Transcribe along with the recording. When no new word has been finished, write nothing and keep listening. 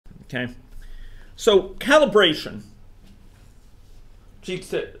Okay, so calibration seeks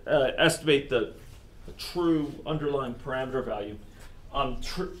to estimate the true underlying parameter value.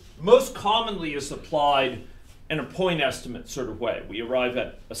 Most commonly is applied in a point estimate sort of way. We arrive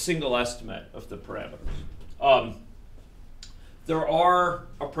at a single estimate of the parameters. There are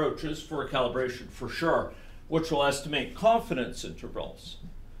approaches for calibration, for sure, which will estimate confidence intervals.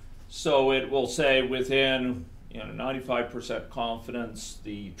 So it will say within 95% confidence,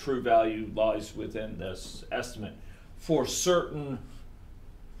 the true value lies within this estimate for certain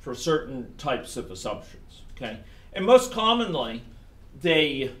types of assumptions. Okay, and most commonly,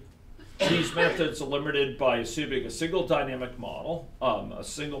 these methods are limited by assuming a single dynamic model, a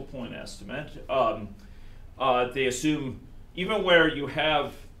single point estimate. They assume even where you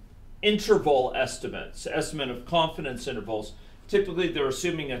have interval estimates, estimate of confidence intervals, typically they're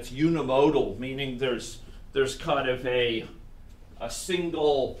assuming it's unimodal, meaning there's kind of a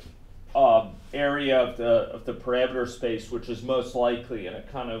single area of the parameter space which is most likely, and it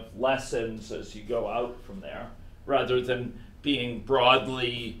kind of lessens as you go out from there, rather than being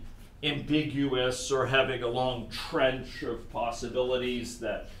broadly ambiguous or having a long trench of possibilities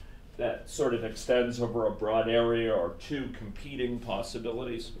that sort of extends over a broad area or two competing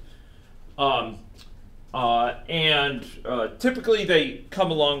possibilities. Typically they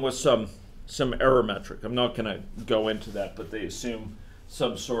come along with some error metric. I'm not going to go into that, but they assume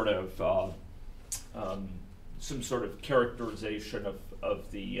some sort of characterization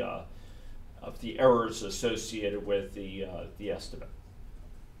of the errors associated with the estimate.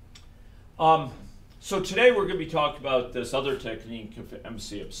 So today we're going to be talking about this other technique of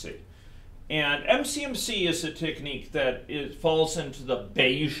MCMC. And MCMC is a technique that falls into the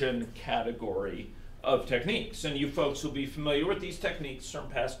Bayesian category of techniques. And you folks will be familiar with these techniques from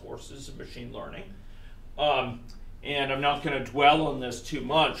past courses of machine learning. And I'm not going to dwell on this too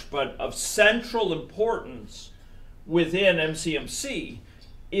much, but of central importance within MCMC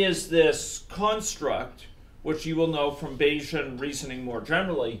is this construct, which you will know from Bayesian reasoning more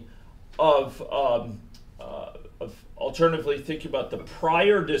generally, of alternatively thinking about the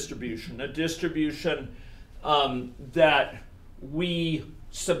prior distribution, a distribution that we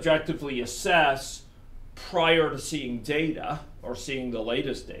subjectively assess prior to seeing data or seeing the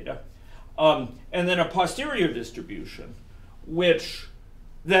latest data, and then a posterior distribution, which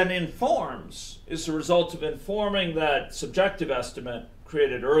then is the result of informing that subjective estimate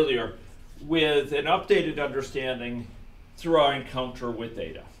created earlier with an updated understanding through our encounter with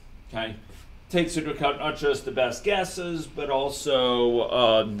data. Okay, takes into account not just the best guesses, but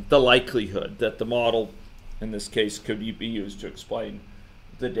also the likelihood that the model, in this case, could be used to explain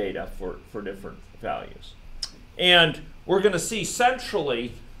the data for different values. And we're going to see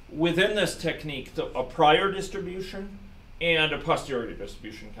centrally within this technique a prior distribution and a posterior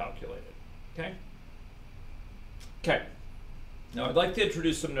distribution calculated. Okay? Okay. Now I'd like to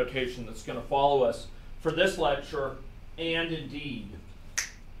introduce some notation that's going to follow us for this lecture and indeed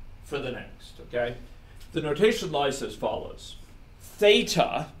for the next. Okay? The notation lies as follows.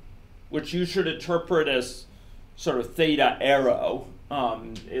 Theta, which you should interpret as sort of theta arrow,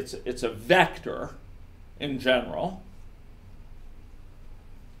 it's a vector in general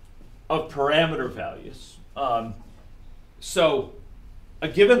of parameter values. So a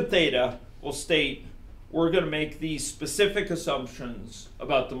given theta will state we're going to make these specific assumptions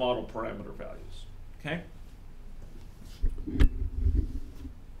about the model parameter values. Okay?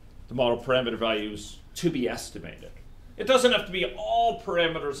 The model parameter values to be estimated. It doesn't have to be all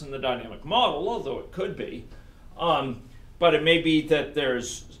parameters in the dynamic model, although it could be. But it may be that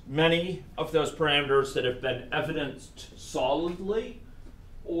there's many of those parameters that have been evidenced solidly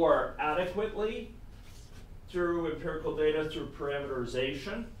or adequately through empirical data, through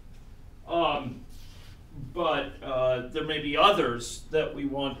parameterization. But there may be others that we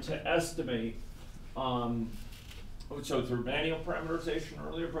want to estimate. So through manual parameterization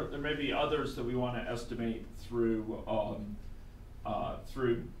earlier, but there may be others that we want to estimate through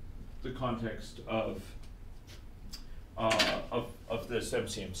the context of this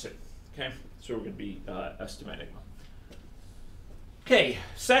MCMC. Okay, so we're going to be estimating them. Okay,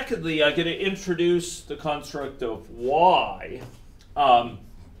 secondly, I'm going to introduce the construct of Y to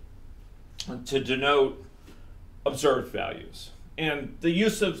denote observed values. And the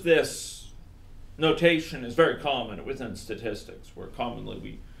use of this notation is very common within statistics, where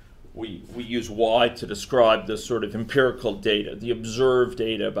commonly we use Y to describe the sort of empirical data, the observed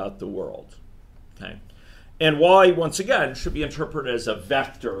data about the world. Okay, and Y, once again, should be interpreted as a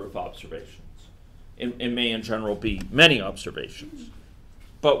vector of observations. It may, in general, be many observations.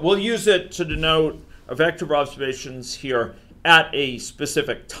 But we'll use it to denote a vector of observations here at a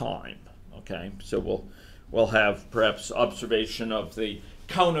specific time. Okay, so we'll have perhaps observation of the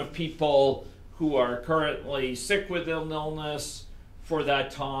count of people who are currently sick with an illness for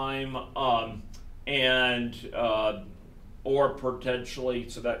that time, or potentially,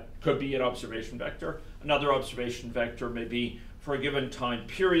 so that could be an observation vector. Another observation vector may be for a given time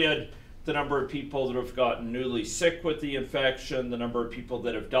period, the number of people that have gotten newly sick with the infection, the number of people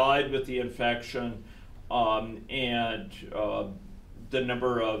that have died with the infection, and the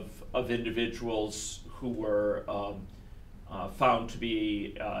number of individuals who were found to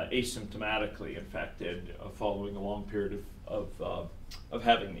be asymptomatically infected following a long period of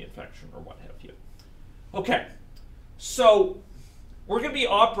having the infection or what have you. Okay, so we're going to be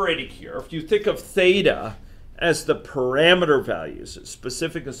operating here, if you think of theta as the parameter values, a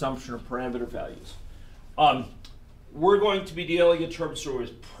specific assumption of parameter values, we're going to be dealing in terms of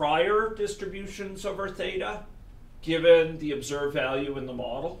with prior distributions over theta, given the observed value in the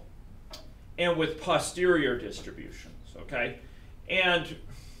model, and with posterior distributions, okay? And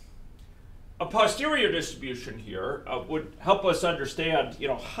a posterior distribution here would help us understand,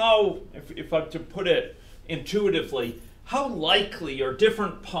 how, if I'm to put it intuitively, how likely are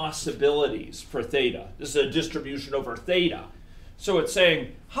different possibilities for theta? This is a distribution over theta. So it's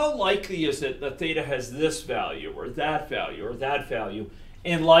saying, how likely is it that theta has this value or that value or that value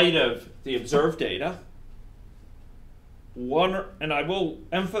in light of the observed data? And I will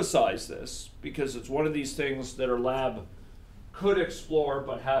emphasize this because it's one of these things that our lab could explore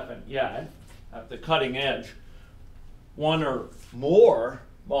but haven't yet at the cutting edge. One or more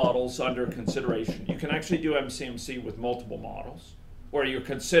models under consideration. You can actually do MCMC with multiple models, where you're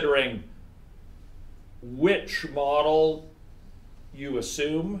considering which model you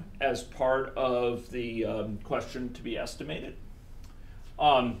assume as part of the question to be estimated.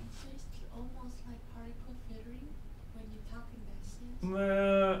 So it's almost like particle filtering when you talk in that sense.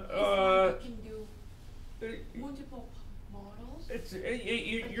 It's like you can do multiple models.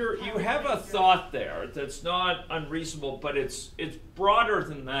 You have a thought there that's not unreasonable, but it's broader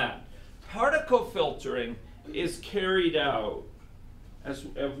than that. Particle filtering is carried out, as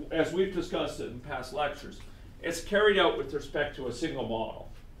we've discussed it in past lectures, it's carried out with respect to a single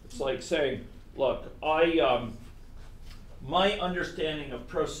model. It's like saying, look, my understanding of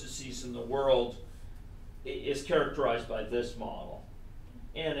processes in the world is characterized by this model.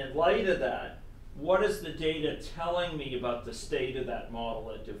 And in light of that, what is the data telling me about the state of that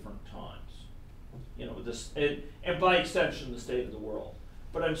model at different times? And by extension, the state of the world.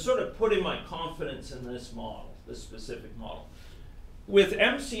 But I'm sort of putting my confidence in this model, this specific model. With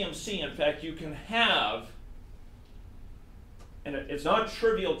MCMC, in fact, you can have, and it's not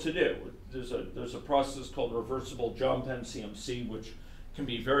trivial to do. There's a process called reversible jump MCMC, which can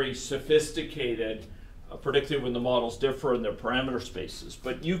be very sophisticated, particularly when the models differ in their parameter spaces.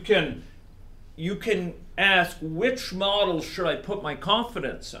 But you can ask, which model should I put my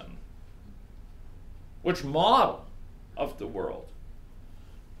confidence in? Which model of the world?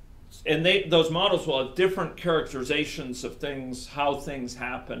 And those models will have different characterizations of things, how things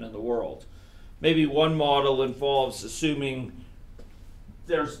happen in the world. Maybe one model involves assuming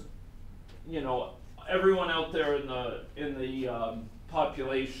there's, everyone out there in the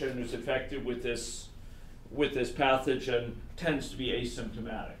population who's infected with this pathogen tends to be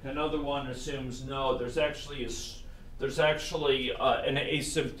asymptomatic. Another one assumes no, there's actually an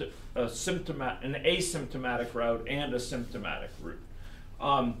asymptomatic route and a symptomatic route.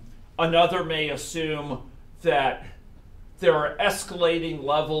 Another may assume that there are escalating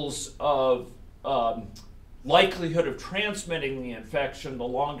levels of likelihood of transmitting the infection the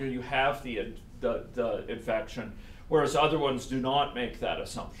longer you have the infection, whereas other ones do not make that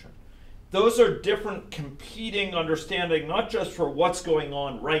assumption. Those are different competing understanding, not just for what's going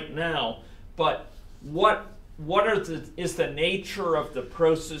on right now, but what is the nature of the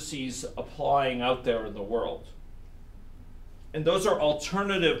processes applying out there in the world. And those are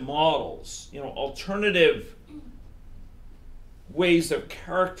alternative models, alternative ways of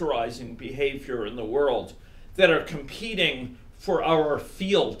characterizing behavior in the world that are competing for our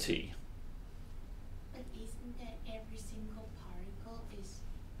fealty. But isn't that every single particle is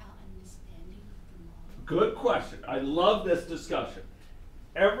our understanding of the model? Good question. I love this discussion.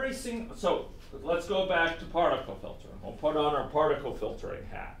 So let's go back to particle filtering. We'll put on our particle filtering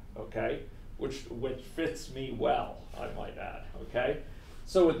hat, okay? Which fits me well, I might add, okay?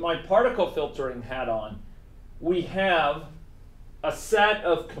 So with my particle filtering hat on, we have a set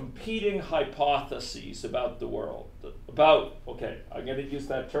of competing hypotheses about the world. Okay, I'm going to use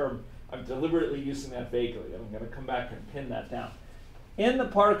that term. I'm deliberately using that vaguely. I'm going to come back and pin that down. In the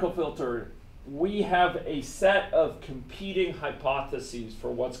particle filter we have a set of competing hypotheses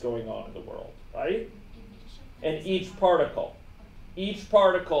for what's going on in the world, right? And each particle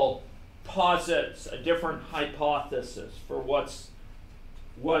posits a different hypothesis for what's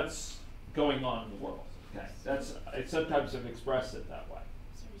going on in the world. Okay, I sometimes have expressed it that way.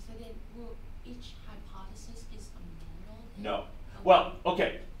 Sorry, so then will each hypothesis is a model? No. Well,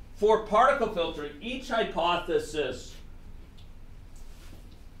 okay. For particle filtering, each hypothesis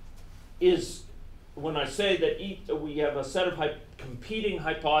is, when I say that we have a set of competing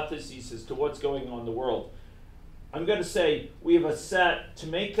hypotheses as to what's going on in the world, I'm going to say we have a set to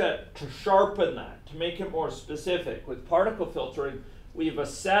sharpen that, to make it more specific. With particle filtering, we have a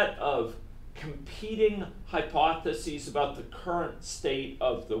set of competing hypotheses about the current state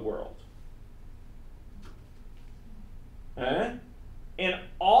of the world. And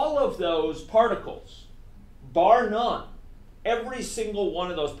all of those particles, bar none, every single one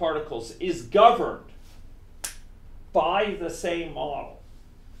of those particles is governed by the same model.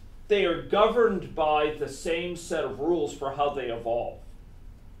 They are governed by the same set of rules for how they evolve.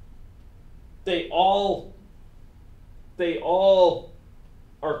 They all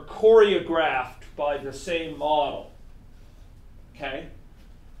are choreographed by the same model. Okay?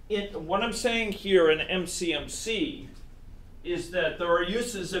 What I'm saying here in MCMC is that there are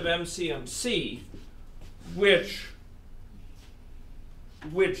uses of MCMC which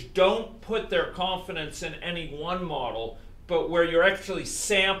don't put their confidence in any one model, but where you're actually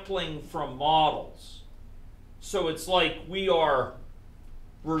sampling from models. So it's like we are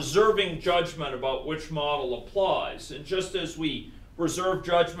reserving judgment about which model applies. And just as we reserve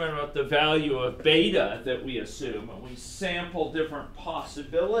judgment about the value of beta that we assume, and we sample different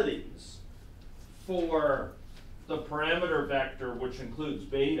possibilities for the parameter vector, which includes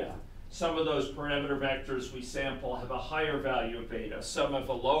beta, some of those parameter vectors we sample have a higher value of beta, some have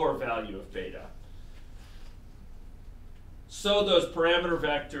a lower value of beta. So those parameter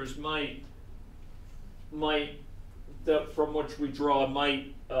vectors from which we draw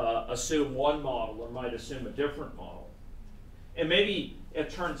might assume one model or might assume a different model. And maybe it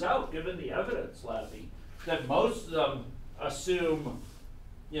turns out, given the evidence, Levy, that most of them assume,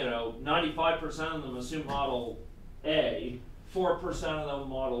 95% of them assume model A, 4% of them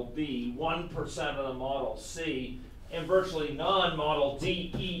model B, 1% of them model C, and virtually none model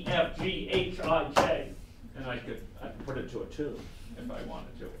D, E, F, G, H, I, J. And I could put it to a 2 if I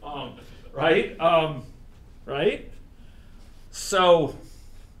wanted to. Right? Right? So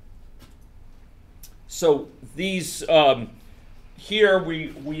these here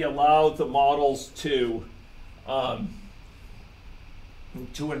we allow the models to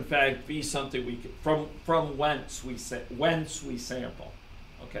in fact be something we can, from whence we sample,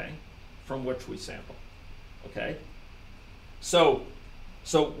 okay, from which we sample, okay. So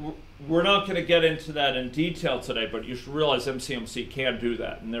we're not going to get into that in detail today, but you should realize MCMC can do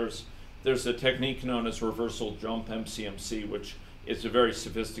that, and there's a technique known as reversal jump MCMC, which is a very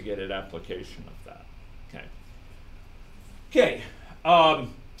sophisticated application of that. Okay.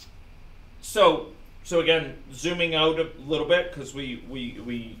 So again, zooming out a little bit, because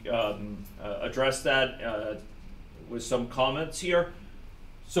we addressed that with some comments here.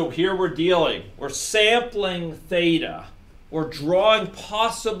 So here we're sampling theta. We're drawing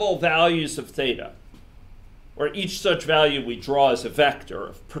possible values of theta, where each such value we draw as a vector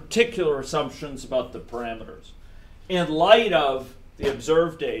of particular assumptions about the parameters. In light of the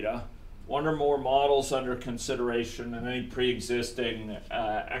observed data, one or more models under consideration, and any pre-existing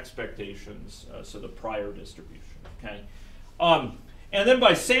expectations, so the prior distribution, okay? And then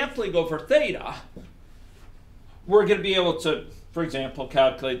by sampling over theta, we're going to be able to, for example,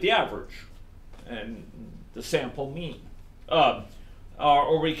 calculate the average and the sample mean.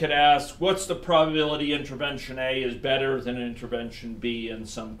 Or we could ask, what's the probability intervention A is better than intervention B in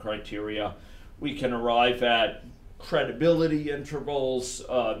some criteria? We can arrive at credibility intervals,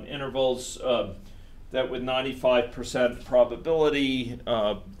 that with 95% probability,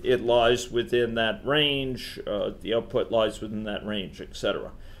 it lies within that range, the output lies within that range,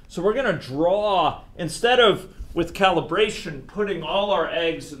 etc. So we're going to draw, instead of with calibration putting all our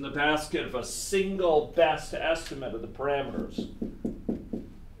eggs in the basket of a single best estimate of the parameters,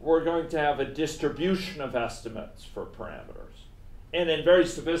 we're going to have a distribution of estimates for parameters. And in very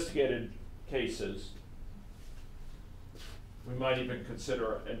sophisticated cases, we might even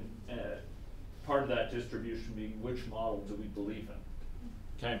consider part of that distribution being which model do we believe in.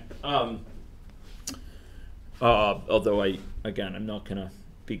 Okay. Although I'm not going to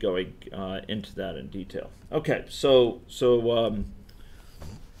be going into that in detail. Okay. So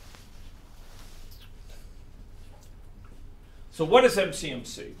what is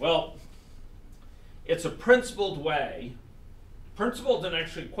MCMC? Well, it's a principled way, principled and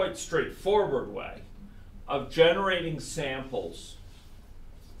actually quite straightforward way of generating samples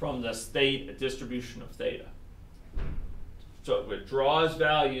from the state distribution of theta. So it draws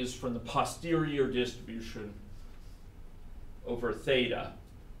values from the posterior distribution over theta,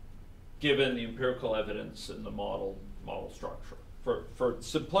 given the empirical evidence in the model structure. For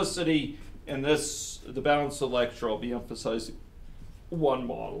simplicity, in the balance of the lecture, I'll be emphasizing one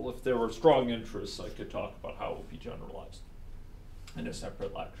model. If there were strong interests, I could talk about how it would be generalized in a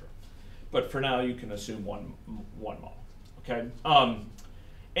separate lecture. But for now, you can assume one model. Okay.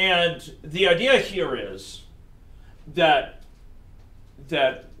 And the idea here is that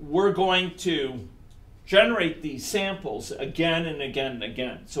we're going to generate these samples again and again and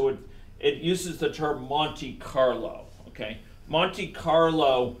again. So it uses the term Monte Carlo. Okay, Monte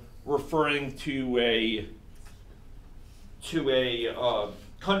Carlo referring to a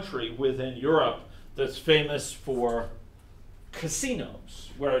country within Europe that's famous for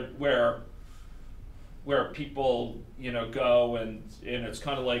casinos, where people go and it's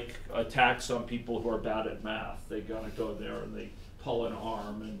kind of like a tax on people who are bad at math. They gotta go there and they pull an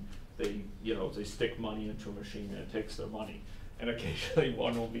arm and they stick money into a machine and it takes their money. And occasionally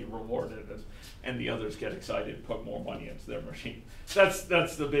one will be rewarded and the others get excited and put more money into their machine. That's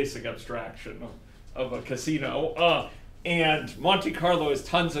the basic abstraction of a casino. And Monte Carlo has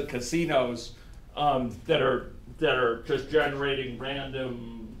tons of casinos that are just generating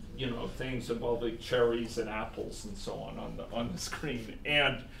random things involving cherries and apples and so on the screen.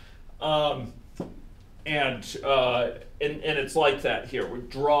 And it's like that here. We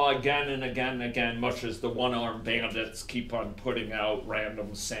draw again and again and again, much as the one-armed bandits keep on putting out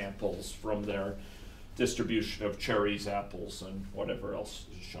random samples from their distribution of cherries, apples, and whatever else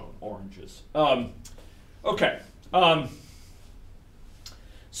is shown, oranges. Okay.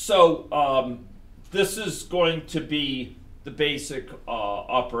 So this is going to be the basic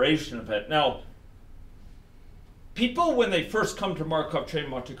operation of it. Now, people, when they first come to Markov chain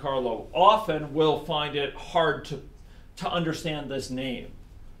Monte Carlo, often will find it hard to understand this name,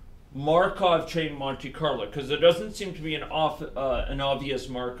 Markov chain Monte Carlo, because there doesn't seem to be an obvious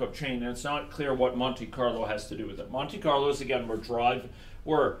Markov chain, and it's not clear what Monte Carlo has to do with it. Monte Carlos, again, we're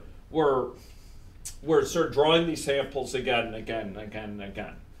sort of drawing these samples again and again and again and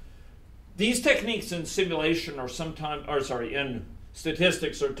again. These techniques in simulation are in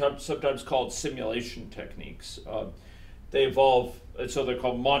statistics are sometimes called simulation techniques. They evolve, so they're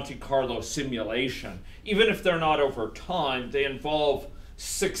called Monte Carlo simulation. Even if they're not over time, they involve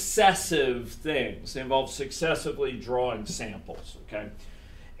successive things. They involve successively drawing samples, okay?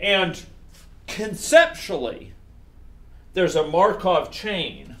 And conceptually, there's a Markov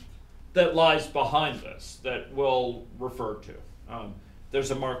chain that lies behind this that we'll refer to. There's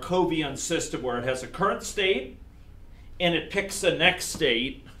a Markovian system where it has a current state, and it picks the next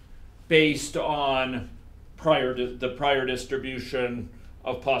state based on the prior distribution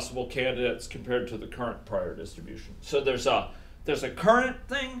of possible candidates compared to the current prior distribution. So there's a current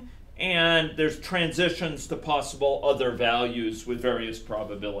thing, and there's transitions to possible other values with various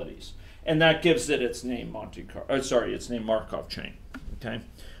probabilities, and that gives it its name its name Markov chain. Okay,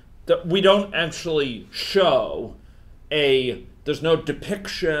 we don't actually show there's no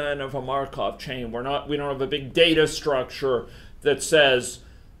depiction of a Markov chain. We don't have a big data structure that says,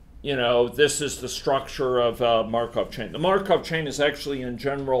 this is the structure of a Markov chain. The Markov chain is actually in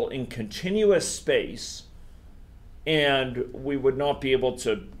general in continuous space, and we would not be able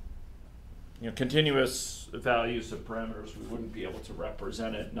to, continuous values of parameters, we wouldn't be able to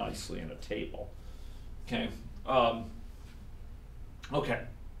represent it nicely in a table. Okay. Okay.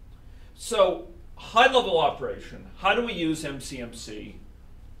 So, high-level operation. How do we use MCMC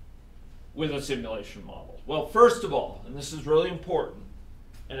with a simulation model? Well, first of all, and this is really important,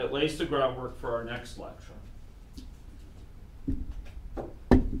 and it lays the groundwork for our next lecture.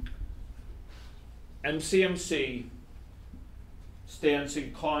 MCMC stands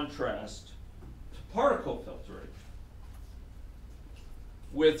in contrast to particle filtering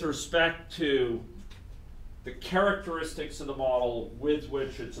with respect to the characteristics of the model with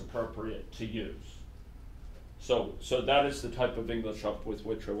which it's appropriate to use. So that is the type of English up with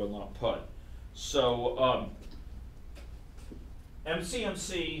which I will not put. So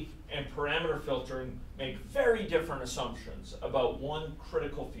MCMC and parameter filtering make very different assumptions about one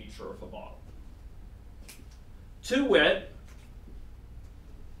critical feature of a model. To wit,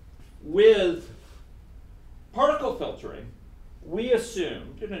 with particle filtering, we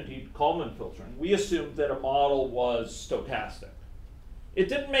assumed, and indeed Kalman filtering, we assumed that a model was stochastic. It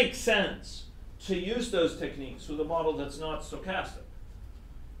didn't make sense to use those techniques with a model that's not stochastic.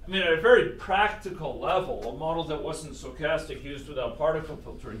 I mean, at a very practical level, a model that wasn't stochastic used without particle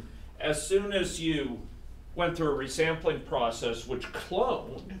filtering, as soon as you went through a resampling process which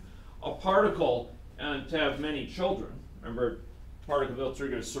cloned a particle and to have many children, remember, particle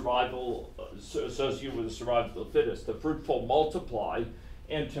filtering is survival associated with the survival of the fittest. The fruitful multiply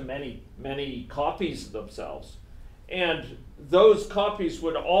into many copies of themselves. And those copies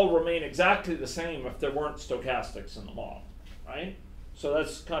would all remain exactly the same if there weren't stochastics in the model, right? So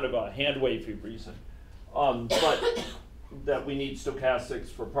that's kind of a hand-wavy reason, but that we need stochastics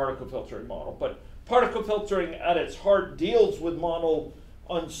for particle filtering model. But particle filtering at its heart deals with model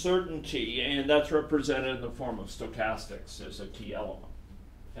uncertainty, and that's represented in the form of stochastics as a key element.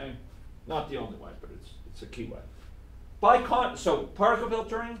 Okay, not the only way, but it's a key way. So particle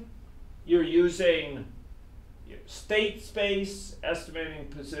filtering, you're using state space, estimating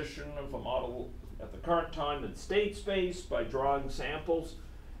position of a model at the current time in state space by drawing samples,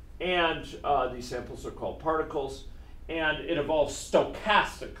 and these samples are called particles, and it evolves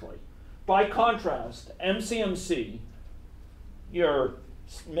stochastically. By contrast, MCMC, you're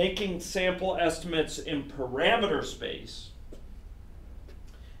making sample estimates in parameter space,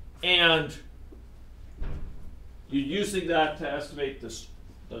 and you're using that to estimate the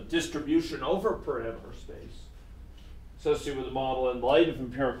distribution over parameter space associated with the model in light of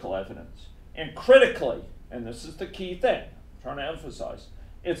empirical evidence. And critically, and this is the key thing I'm trying to emphasize,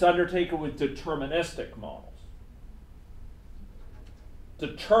 it's undertaken with deterministic models.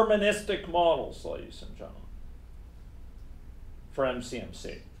 Deterministic models, ladies and gentlemen, for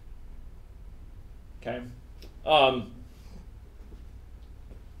MCMC. Okay?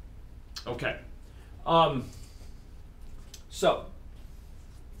 So,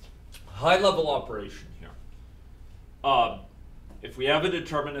 high-level operation here. If we have a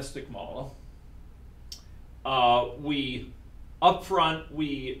deterministic model, upfront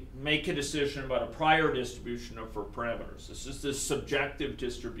we make a decision about a prior distribution over parameters. This is the subjective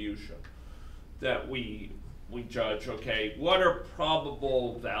distribution that we judge. Okay, what are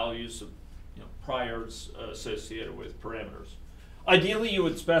probable values of priors associated with parameters? Ideally, you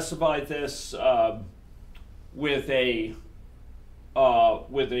would specify this with a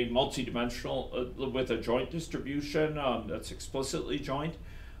multidimensional, with a joint distribution that's explicitly joint,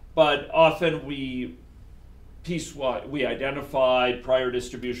 but often we identify prior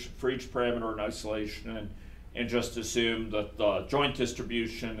distribution for each parameter in isolation and just assume that the joint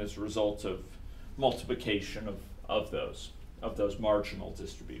distribution is a result of multiplication of those marginal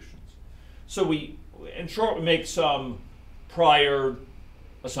distributions. So we, in short, we make some prior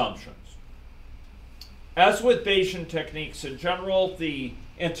assumptions. As with Bayesian techniques in general, the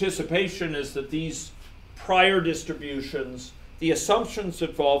anticipation is that these prior distributions, the assumptions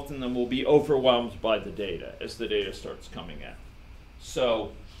involved in them will be overwhelmed by the data as the data starts coming in.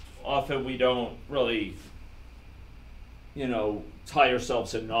 So often we don't really, tie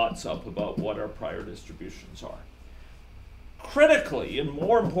ourselves in knots up about what our prior distributions are. Critically, and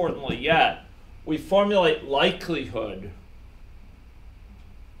more importantly yet, we formulate likelihood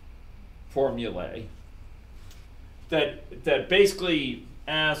formulae that basically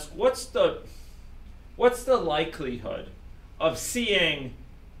ask what's the likelihood of seeing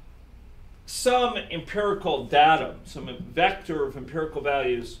some empirical datum, some vector of empirical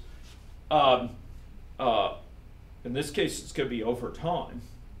values. In this case, it's going to be over time,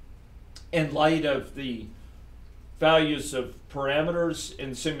 in light of the values of parameters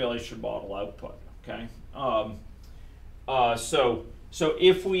in simulation model output. Okay, so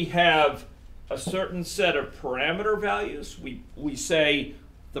if we have a certain set of parameter values, we say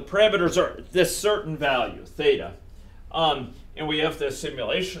the parameters are this certain value, theta, and we have this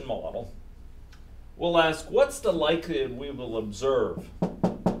simulation model, we'll ask what's the likelihood we will observe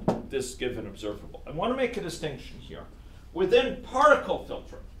this given observable. I want to make a distinction here. Within particle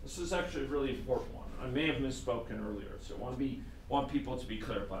filtering, this is actually a really important one. I may have misspoken earlier, so I want people to be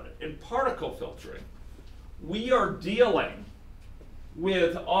clear about it. In particle filtering, we are dealing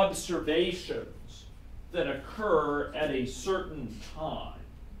with observations that occur at a certain time,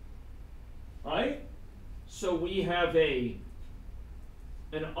 right? So we have an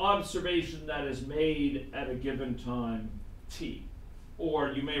observation that is made at a given time t.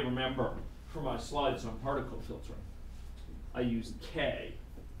 Or you may remember from my slides on particle filtering, I used k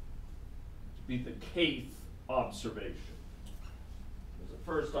to be the kth observation. There's a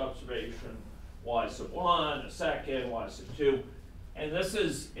first observation, y sub 1, a second, y sub 2. And this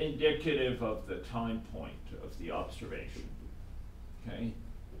is indicative of the time point of the observation. Okay?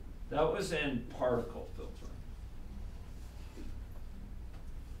 That was in particle filtering.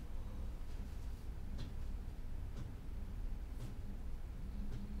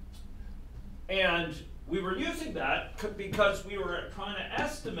 And we were using that because we were trying to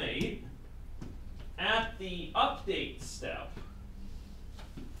estimate at the update step.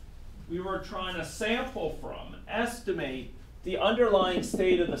 We were trying to sample from, estimate the underlying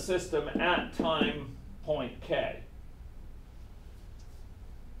state of the system at time point k.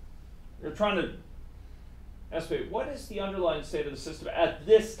 We're trying to estimate what is the underlying state of the system at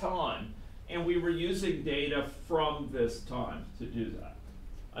this time, and we were using data from this time to do that.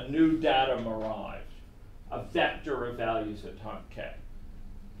 A new datum arrived, a vector of values at time k,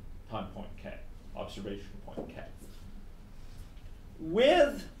 time point k, observation point k.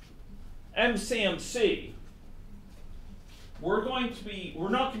 With MCMC, we're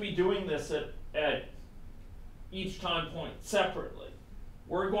not going to be doing this at each time point separately.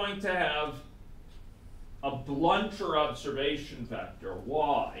 We're going to have a blunter observation vector,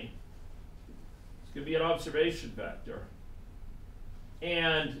 y. It's going to be an observation vector.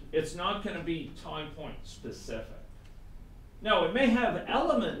 And it's not going to be time point specific. Now, it may have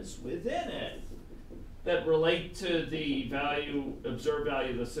elements within it that relate to the observed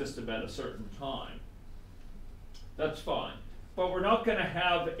value of the system at a certain time. That's fine. But we're not going to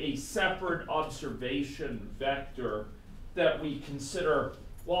have a separate observation vector that we consider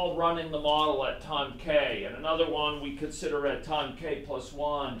while running the model at time k, and another one we consider at time k plus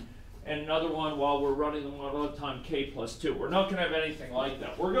 1, and another one while we're running the model at time k plus 2. We're not going to have anything like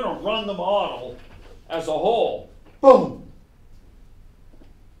that. We're going to run the model as a whole. Boom!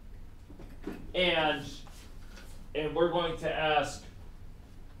 And we're going to ask,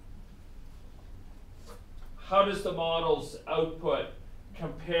 how does the model's output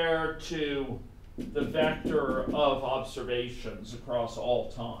compare to the vector of observations across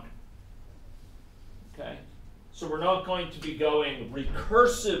all time? Okay? So we're not going to be going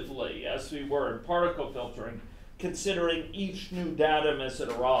recursively, as we were in particle filtering, considering each new datum as it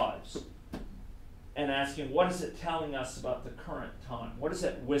arrives, and asking, what is it telling us about the current time? What is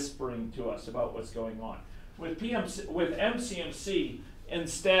it whispering to us about what's going on? With MCMC,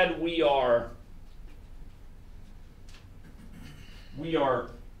 instead we are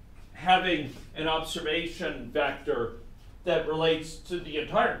having an observation vector that relates to the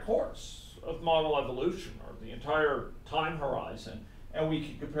entire course of model evolution, or the entire time horizon, and we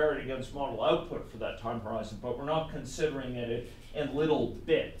can compare it against model output for that time horizon, but we're not considering it in little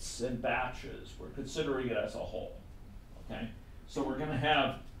bits and batches. We're considering it as a whole. Okay? So we're going to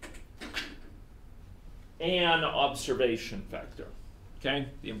have an observation vector. Okay?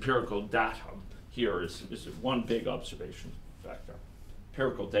 The empirical datum here is one big observation vector.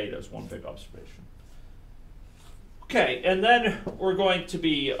 Empirical data is one big observation. Okay, and then we're going to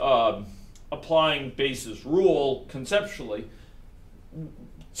be applying Bayes' rule conceptually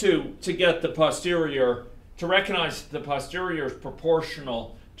to get the posterior, to recognize that the posterior is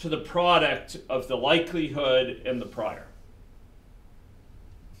proportional to the product of the likelihood and the prior.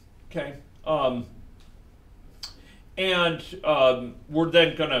 Okay, we're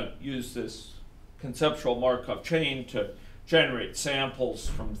then going to use this conceptual Markov chain to generate samples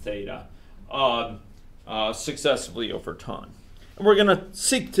from theta successively over time. And we're going to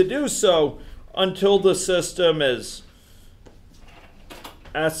seek to do so until the system is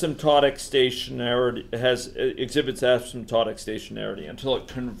asymptotic stationarity, exhibits asymptotic stationarity, until it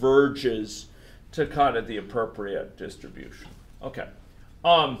converges to kind of the appropriate distribution. Okay.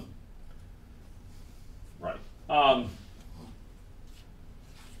 Right.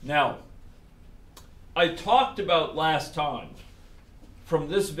 Now, I talked about last time, from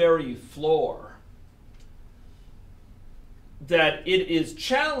this very floor, that it is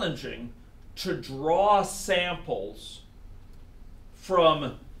challenging to draw samples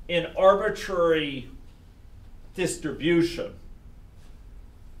from an arbitrary distribution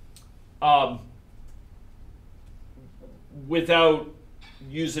without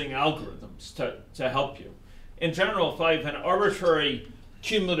using algorithms to help you. In general, if I have an arbitrary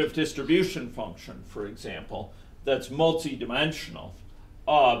cumulative distribution function, for example, that's multidimensional,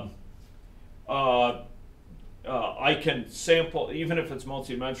 I can sample, even if it's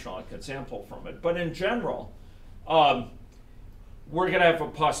multidimensional, I can sample from it. But in general, we're going to have a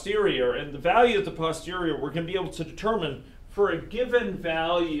posterior, and the value of the posterior we're going to be able to determine for a given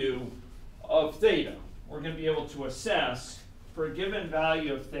value of theta. We're going to be able to assess, for a given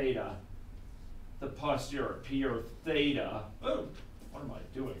value of theta, the posterior, P or theta. Oh, what am I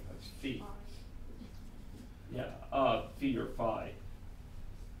doing? That's phi. Yeah, phi or phi.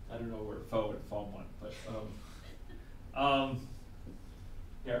 I don't know where pho and pho went, but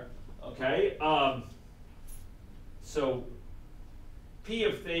here. Okay. So P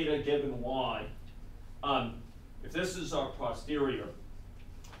of theta given y. If this is our posterior,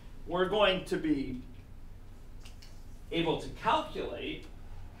 we're going to be able to calculate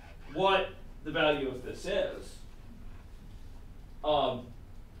what the value of this is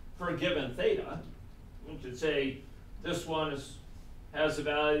for a given theta. We could say this one has a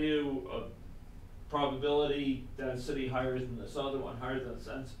value of probability density higher than this other one, higher than this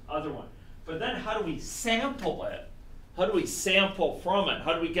other one. But then how do we sample it? How do we sample from it?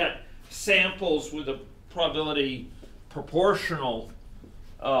 How do we get samples with a probability proportional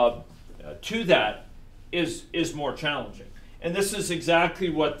to that is more challenging. And this is exactly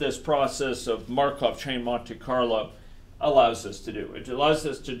what this process of Markov chain Monte Carlo allows us to do. It allows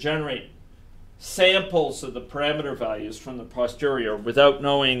us to generate samples of the parameter values from the posterior without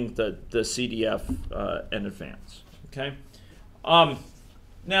knowing the CDF in advance. Okay. Now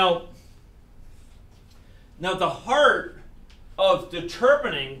the heart of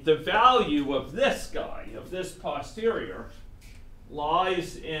determining the value of this guy, of this posterior,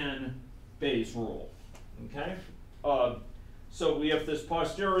 lies in Bayes' rule. Okay. So we have this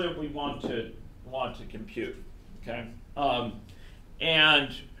posterior we want to compute. Okay.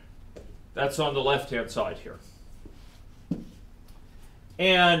 And that's on the left-hand side here.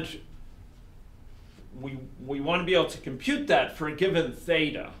 And we want to be able to compute that for a given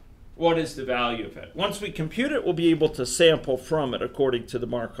theta. What is the value of it? Once we compute it, we'll be able to sample from it according to the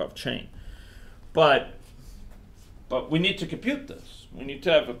Markov chain. But we need to compute this. We need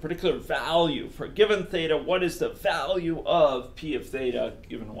to have a particular value for a given theta. What is the value of P of theta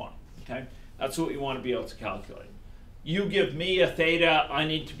given 1? Okay? That's what we want to be able to calculate. You give me a theta, I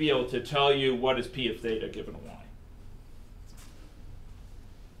need to be able to tell you what is P of theta given y.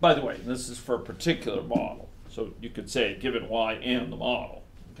 By the way, this is for a particular model. So you could say given y and the model.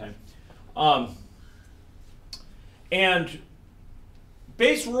 Okay? And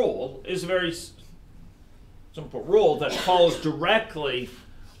Bayes' rule is a very simple rule that follows directly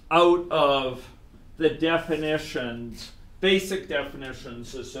out of the definitions, basic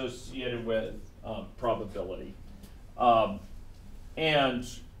definitions associated with probability. And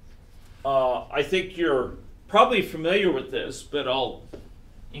I think you're probably familiar with this, but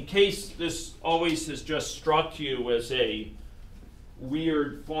in case this always has just struck you as a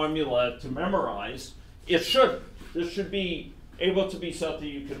weird formula to memorize, this should be able to be something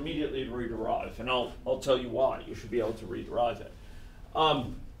you can immediately rederive, and I'll tell you why you should be able to rederive it.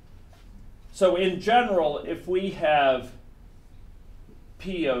 So in general, if we have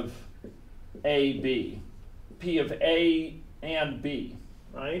P of A, B, P of A and B,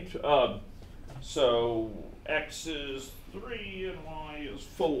 right? So X is 3 and Y is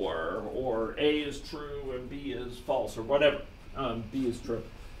 4, or A is true and B is false, or whatever. B is true.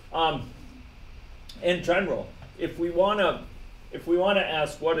 In general, if we want to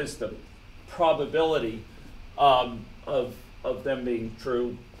ask what is the probability of them being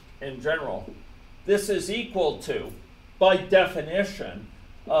true in general, this is equal to, by definition,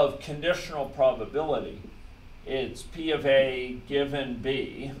 of conditional probability. It's P of A given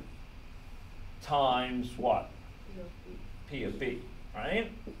B times what? P of B,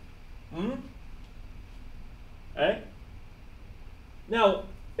 right? Okay? Now,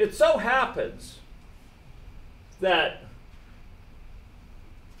 it so happens that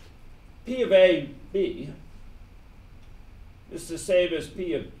P of A, B is the same as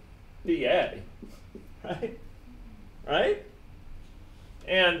P of BA, right? Right?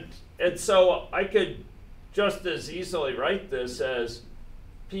 And so I could just as easily write this as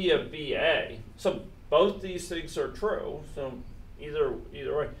P of BA. So both these things are true. So either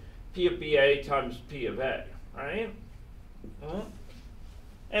way, P of BA times P of A, right?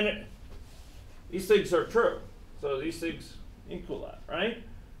 And these things are true. So these things equal that, right?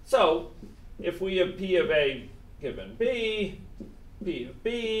 So if we have P of A given B, P of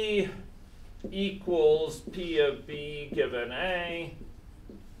B equals P of B given A,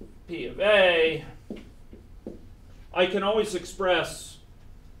 P of A, I can always express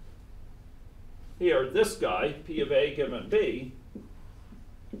here this guy, P of A given B,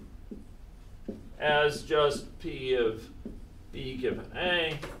 as just P of B given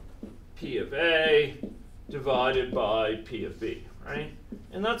A, P of A divided by P of B, right?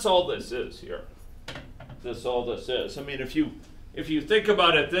 And that's all this is here. That's all this is. I mean, if you think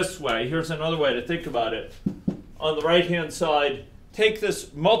about it this way, here's another way to think about it. On the right-hand side, take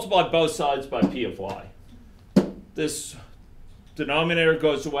this, multiply both sides by P of Y. This denominator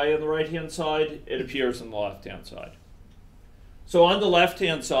goes away on the right-hand side. It appears on the left-hand side. So on the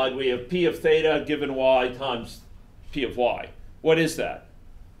left-hand side, we have P of theta given Y times P of Y. What is that?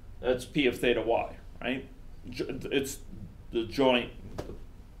 That's P of theta Y, right? It's the joint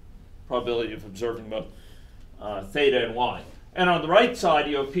probability of observing both theta and Y. And on the right side,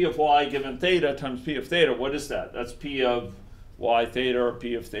 you have P of y given theta times P of theta. What is that? That's P of y theta or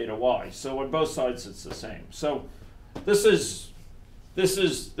P of theta y. So on both sides, it's the same. So this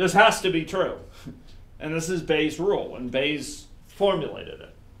has to be true. And this is Bayes' rule, and Bayes formulated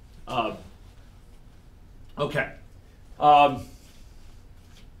it. Okay.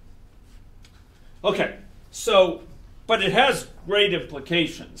 Okay, so, but it has great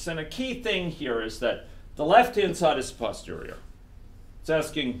implications. And a key thing here is that the left-hand side is posterior. It's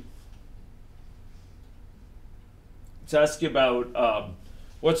asking about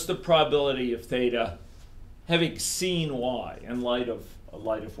what's the probability of theta having seen y in light of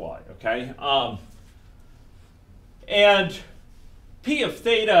y, okay? And P of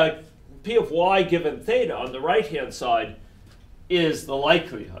y given theta on the right-hand side is the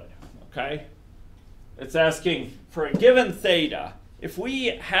likelihood, okay? It's asking for a given theta. If we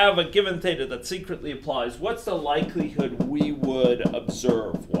have a given theta that secretly applies, what's the likelihood we would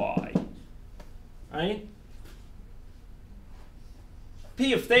observe y, right?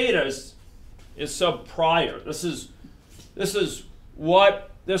 P of theta is sub prior. This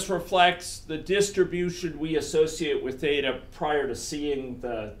reflects the distribution we associate with theta prior to seeing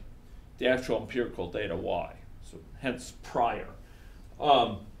the actual empirical data y. So hence prior.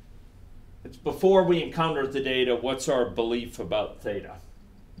 It's before we encounter the data, what's our belief about theta,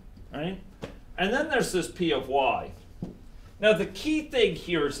 right? And then there's this P of y. Now the key thing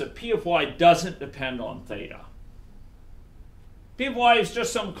here is that P of y doesn't depend on theta. P of y is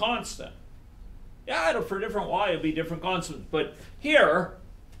just some constant. Yeah, for different y, it'll be different constants. But here,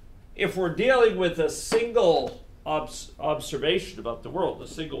 if we're dealing with a single observation about the world, a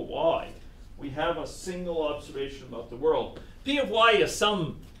single y, we have a single observation about the world. P of y is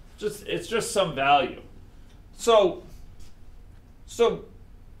it's just some value. So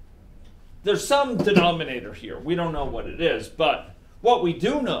there's some denominator here. We don't know what it is, but what we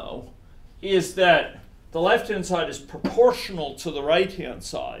do know is that the left-hand side is proportional to the right-hand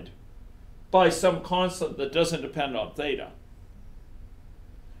side by some constant that doesn't depend on theta.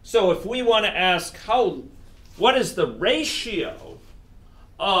 So if we want to ask what is the ratio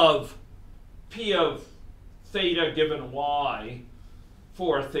of P of theta given y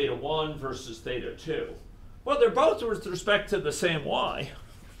for theta 1 versus theta 2? Well, they're both with respect to the same y.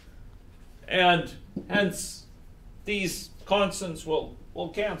 And hence, these constants will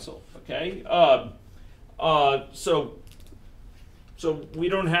cancel, okay? So we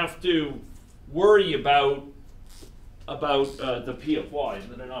don't have to worry about the P of y in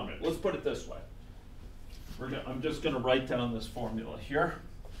the denominator. Let's put it this way. I'm just going to write down this formula here.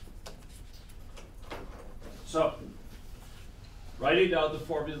 So, writing down the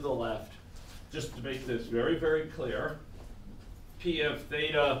formula to the left, just to make this very, very clear, P of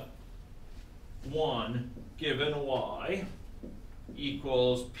theta 1 given y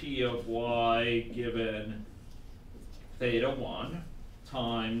equals P of y given theta 1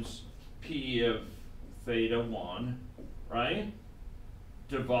 times P of theta 1, right?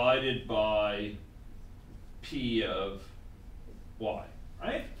 Divided by P of y,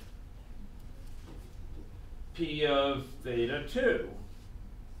 right? P of theta 2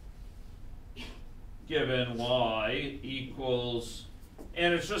 given y equals,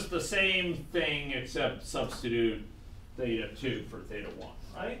 and it's just the same thing except substitute theta 2 for theta 1,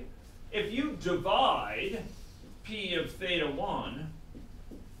 right? If you divide P of theta 1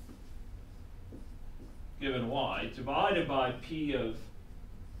 given y divided by P of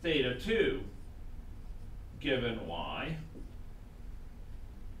theta 2 given y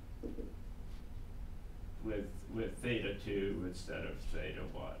with theta 2 instead of theta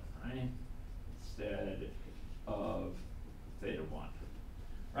 1, right? Instead of theta 1,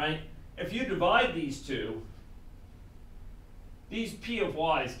 right? If you divide these two, these P of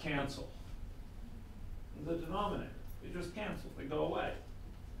y's cancel. The denominator, they just cancel, they go away.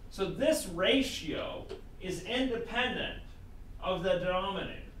 So this ratio is independent of the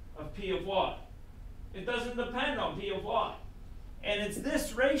denominator of P of y. It doesn't depend on P of y. And it's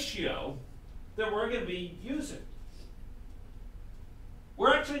this ratio that we're going to be using.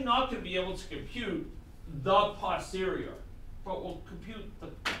 We're actually not going to be able to compute the posterior, but we'll compute the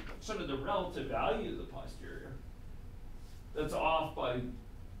sort of the relative value of the posterior that's off by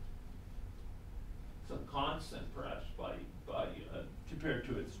some constant, perhaps, compared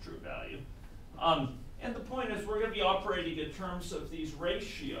to its true value. And the point is we're going to be operating in terms of these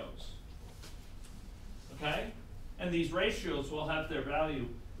ratios. Okay? And these ratios will have their value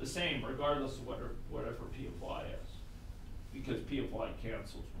the same regardless of whatever P of y is. Because P of y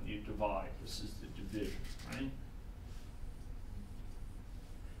cancels when you divide. This is the division, right?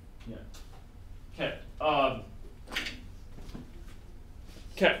 Yeah. Okay.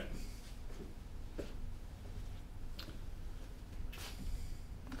 Okay.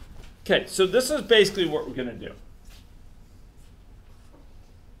 Okay, so this is basically what we're going to do.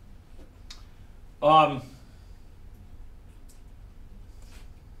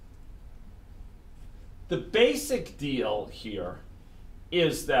 The basic deal here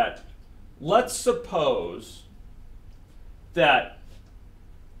is that let's suppose that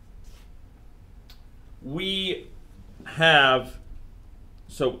we have,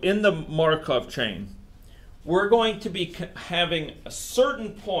 so in the Markov chain, we're going to be having a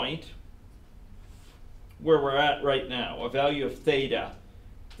certain point where we're at right now, a value of theta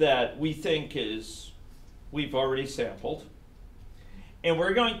that we think is, we've already sampled. And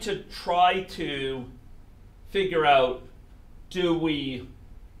we're going to try to figure out, do we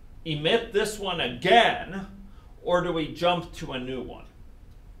emit this one again, or do we jump to a new one?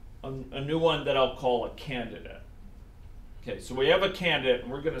 A new one that I'll call a candidate. Okay, so we have a candidate,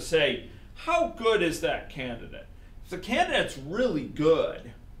 and we're going to say, how good is that candidate? If the candidate's really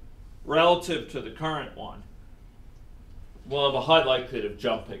good relative to the current one, we'll have a high likelihood of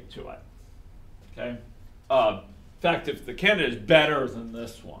jumping to it. Okay. In fact, if the candidate is better than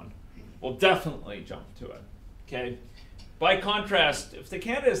this one, we'll definitely jump to it. Okay. By contrast, if the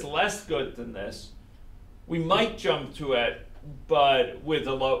candidate is less good than this, we might jump to it, but with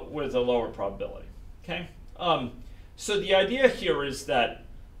a lower probability. Okay. So the idea here is that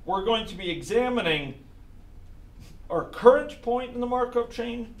we're going to be examining our current point in the Markov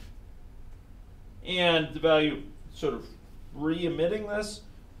chain and the value sort of re-emitting this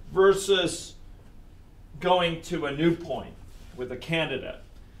versus going to a new point with a candidate.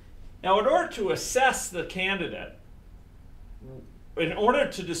 Now, in order to assess the candidate, in order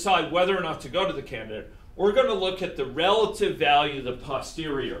to decide whether or not to go to the candidate, we're going to look at the relative value of the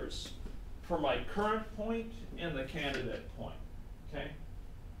posteriors for my current point and the candidate point. Okay?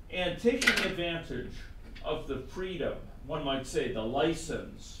 And taking advantage of the freedom, one might say the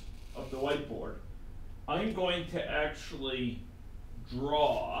license of the whiteboard, I'm going to actually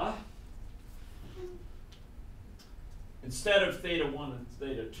draw, instead of theta 1 and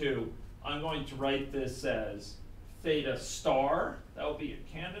theta 2, I'm going to write this as theta star. That will be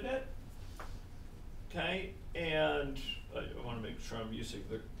a candidate. Okay, and I want to make sure I'm using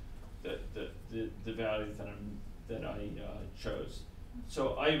the value that I chose.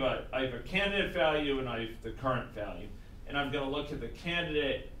 So I have a candidate value and I have the current value. And I'm going to look at the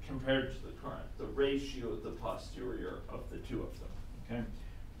candidate compared to the current, the ratio of the posterior of the two of them.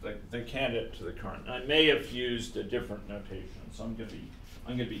 Okay, the candidate to the current. And I may have used a different notation, so I'm going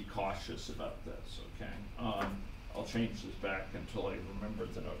to be cautious about this. Okay, I'll change this back until I remember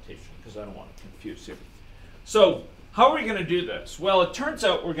the notation because I don't want to confuse you. So how are we going to do this? Well, it turns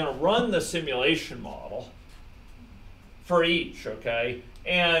out we're going to run the simulation model for each, okay?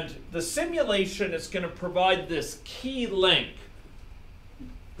 And the simulation is going to provide this key link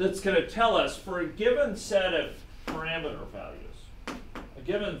that's going to tell us for a given set of parameter values, a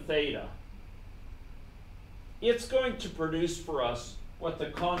given theta, it's going to produce for us what the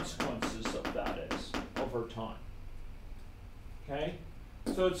consequences of that is over time. Okay?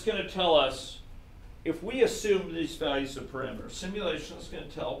 So it's going to tell us, if we assume these values of parameters, simulation is going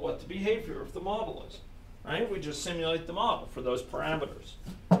to tell what the behavior of the model is. Right? We just simulate the model for those parameters.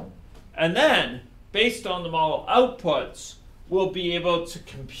 And then, based on the model outputs, we'll be able to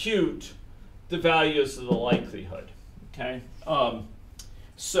compute the values of the likelihood. Okay?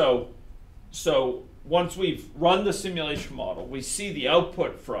 So once we've run the simulation model, we see the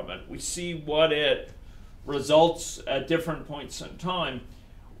output from it, we see what it results at different points in time,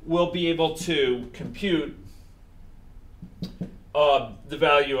 we'll be able to compute the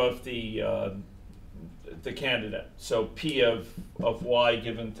value of the candidate. So P of y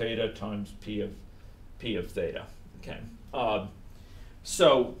given theta times P of theta. Okay.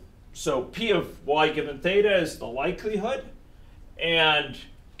 So P of y given theta is the likelihood, and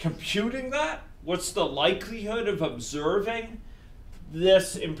computing that, what's the likelihood of observing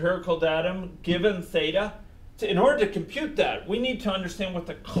this empirical datum given theta? In order to compute that, we need to understand what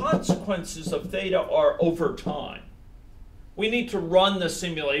the consequences of theta are over time. We need to run the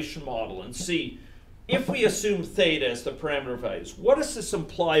simulation model and see, if we assume theta as the parameter values, what does this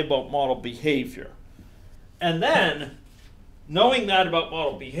imply about model behavior? And then, knowing that about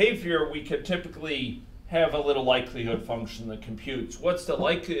model behavior, we could typically have a little likelihood function that computes what's the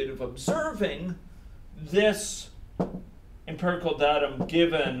likelihood of observing this empirical datum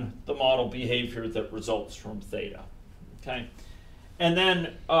given the model behavior that results from theta. Okay? And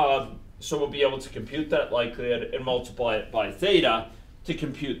then, so we'll be able to compute that likelihood and multiply it by theta to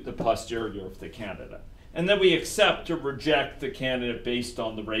compute the posterior of the candidate. and then we accept or reject the candidate based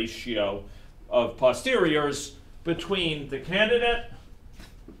on the ratio of posteriors between the candidate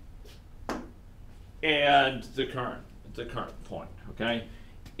and the current point. Okay,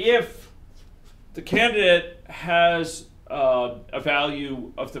 if the candidate has a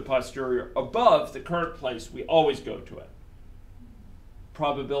value of the posterior above the current place, we always go to it.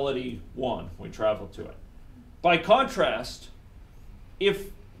 Probability 1, we travel to it. By contrast,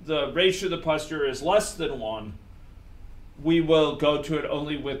 if the ratio of the posterior is less than 1, we will go to it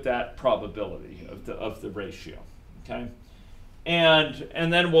only with that probability of the ratio. Okay,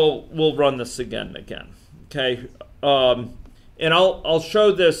 and then we'll run this again and again. Okay, and I'll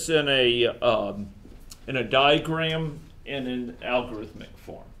show this in a diagram in an algorithmic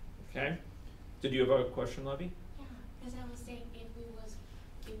form. Okay, did you have a question, Levy? Yeah, because I was saying if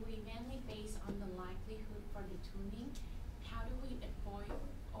we mainly base on the likelihood for the tuning, how do we avoid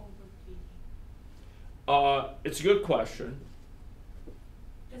overfitting? It's a good question.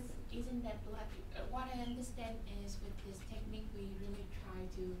 Because isn't that like what I understand is with this technique we really try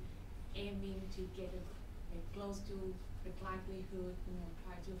to aiming to get it close to the likelihood,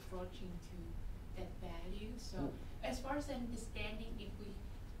 try to approaching to that value. So as far as understanding,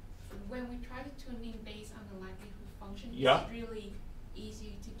 when we try to tune in based on the likelihood function, it's really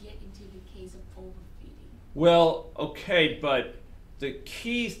easy to get into the case of overfitting. Well, okay, but the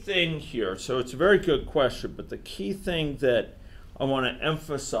key thing here, so it's a very good question, but the key thing that I want to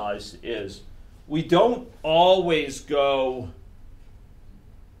emphasize is we don't always go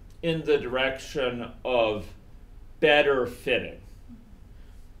in the direction of better fitting.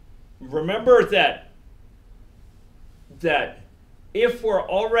 Remember that if we're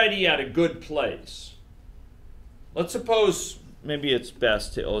already at a good place, let's suppose, maybe it's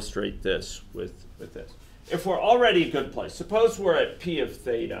best to illustrate this with this. If we're already a good place, suppose we're at P of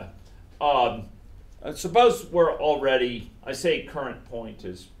theta. Suppose we're already, I say current point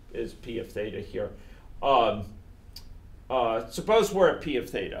is P of theta here. Suppose we're at P of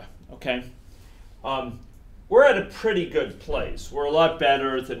theta, okay? We're at a pretty good place. We're a lot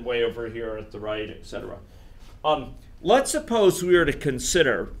better than way over here at the right, etc. Let's suppose we were to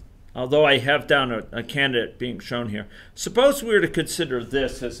consider, although I have down a candidate being shown here, suppose we were to consider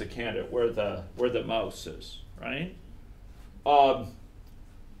this as a candidate where the mouse is, right? Where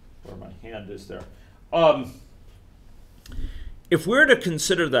my hand is there. If we're to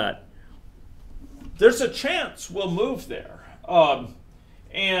consider that, there's a chance we'll move there.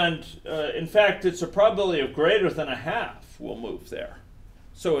 In fact, it's a probability of greater than a half we'll move there.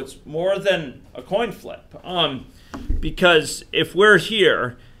 So it's more than a coin flip. Because if we're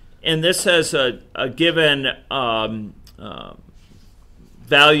here, and this has a given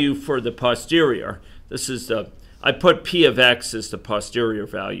value for the posterior, this is I put P of x as the posterior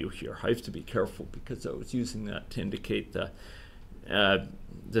value here. I have to be careful because I was using that to indicate the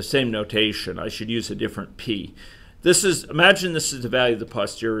same notation. I should use a different P. Imagine this is the value of the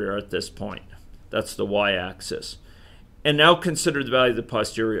posterior at this point. That's the y-axis. And now consider the value of the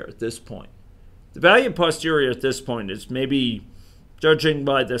posterior at this point. The value of posterior at this point is maybe, judging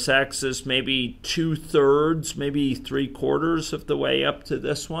by this axis, maybe 2/3, maybe 3/4 of the way up to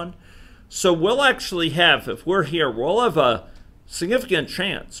this one. So we'll actually have, if we're here, we'll have a significant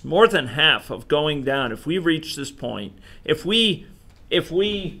chance, more than half, of going down if we reach this point. If we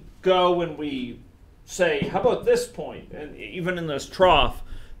go and we say, how about this point? And even in this trough,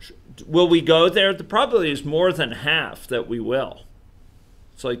 will we go there? The probability is more than half that we will.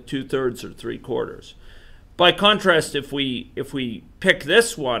 It's like 2/3 or 3/4. By contrast, if we pick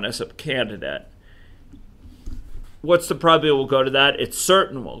this one as a candidate, what's the probability we'll go to that? It's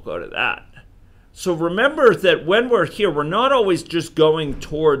certain we'll go to that. So remember that when we're here, we're not always just going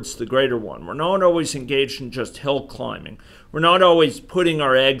towards the greater one. We're not always engaged in just hill climbing. We're not always putting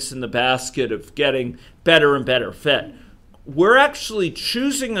our eggs in the basket of getting better and better fit. We're actually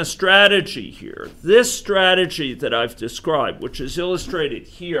choosing a strategy here. This strategy that I've described, which is illustrated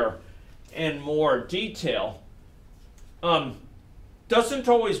here in more detail, doesn't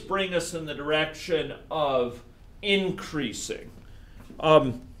always bring us in the direction of increasing.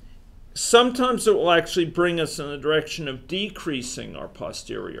 Sometimes it will actually bring us in the direction of decreasing our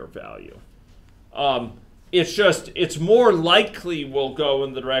posterior value. It's more likely we'll go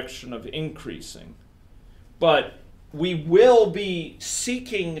in the direction of increasing. But we will be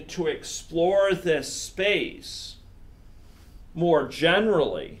seeking to explore this space more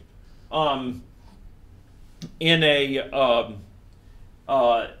generally in a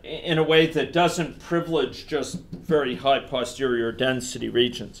way that doesn't privilege just very high posterior density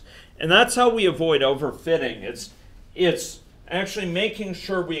regions. And that's how we avoid overfitting. actually making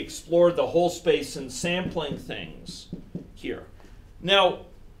sure we explore the whole space and sampling things here. Now,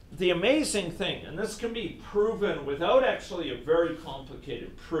 the amazing thing, and this can be proven without actually a very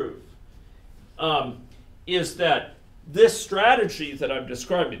complicated proof, is that this strategy that I'm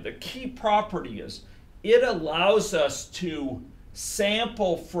describing, the key property is it allows us to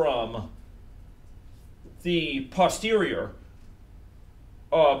sample from the posterior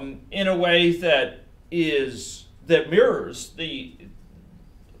in a way that mirrors the,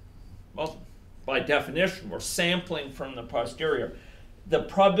 well, by definition, we're sampling from the posterior. The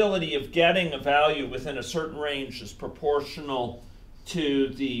probability of getting a value within a certain range is proportional to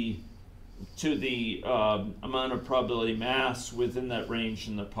the amount of probability mass within that range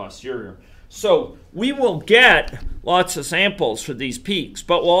in the posterior. So we will get lots of samples for these peaks,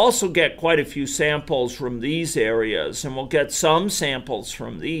 but we'll also get quite a few samples from these areas, and we'll get some samples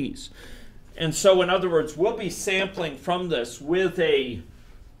from these. And so, in other words, we'll be sampling from this with a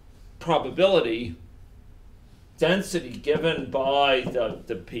probability density given by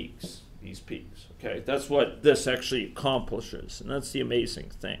the peaks, these peaks. Okay, that's what this actually accomplishes, and that's the amazing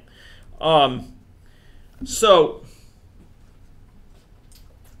thing.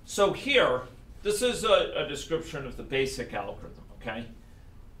 So here, this is a description of the basic algorithm, okay?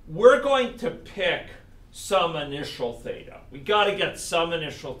 We're going to pick some initial theta. We got to get some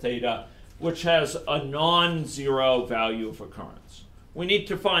initial theta which has a non-zero value of occurrence. We need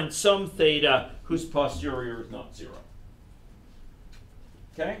to find some theta whose posterior is not zero.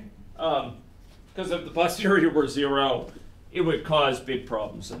 Okay? Because if the posterior were zero, it would cause big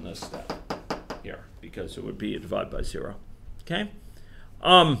problems in this step here, because it would be divided by zero. Okay?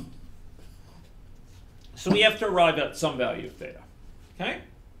 So we have to arrive at some value of theta. Okay?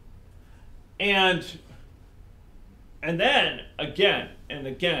 And then again and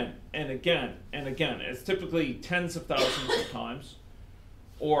again and again and again, it's typically tens of thousands of times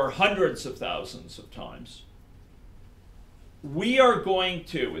or hundreds of thousands of times, we are going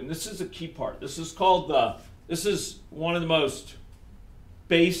to, and this is a key part, this is one of the most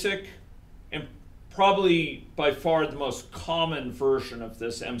basic and probably by far the most common version of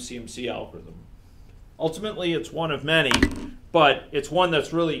this MCMC algorithm. Ultimately, it's one of many, but it's one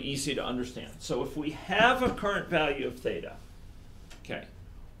that's really easy to understand. So if we have a current value of theta, okay,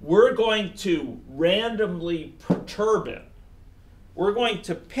 we're going to randomly perturb it. We're going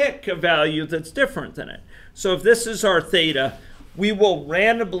to pick a value that's different than it. So if this is our theta, we will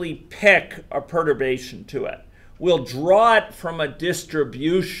randomly pick a perturbation to it. We'll draw it from a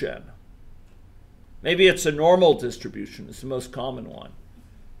distribution. Maybe it's a normal distribution. It's the most common one.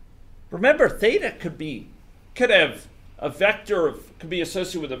 Remember, theta could be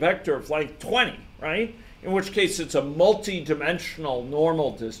associated with a vector of like 20, right? In which case it's a multi-dimensional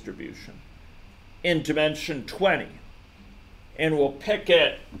normal distribution in dimension 20. And we'll pick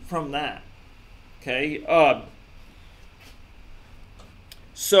it from that. Okay?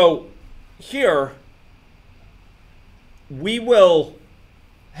 So here, we will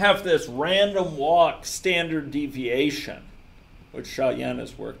have this random walk standard deviation, which Xiaoyan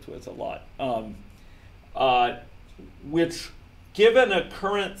has worked with a lot, which, given a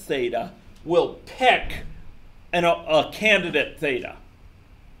current theta, will pick a candidate theta.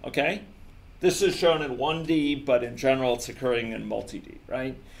 Okay? This is shown in 1D, but in general it's occurring in multi-D,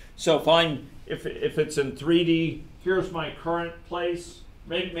 right? So if it's in 3D, here's my current place.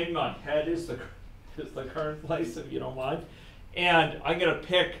 Maybe my head is the current place, if you don't mind. And I'm going to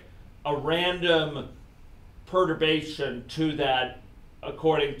pick a random perturbation to that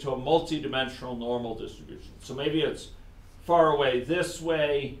according to a multi-dimensional normal distribution. So maybe it's far away this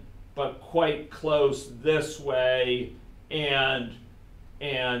way, but quite close this way, and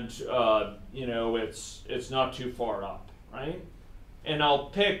it's not too far up, right? And I'll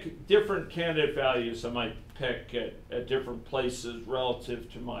pick different candidate values I might pick at different places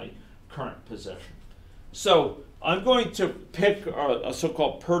relative to my current position. So I'm going to pick a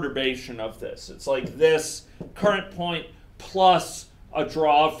so-called perturbation of this. It's like this current point plus a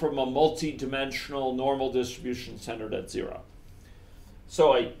draw from a multi-dimensional normal distribution centered at zero.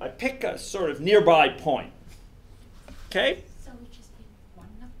 So I pick a sort of nearby point. Okay? So we just pick one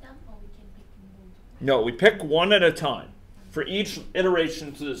of them, or we can pick multiple? No, we pick one at a time. For each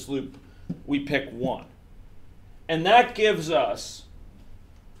iteration to this loop, we pick one. And that gives us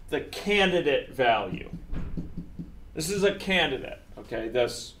the candidate value. This is a candidate, okay,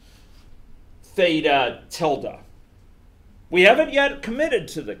 this theta tilde. We haven't yet committed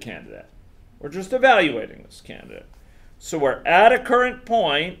to the candidate. We're just evaluating this candidate. So we're at a current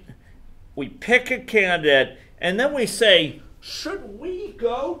point, we pick a candidate, and then we say, should we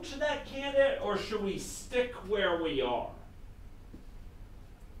go to that candidate or should we stick where we are?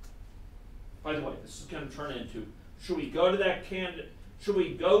 by the way, this is going to turn into, should we go to that candidate, should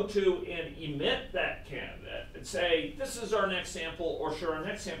we go to and emit that candidate and say, this is our next sample, or should our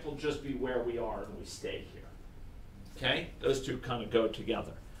next sample just be where we are and we stay here? Okay, those two kind of go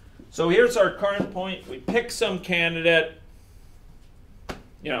together. So here's our current point. We pick some candidate.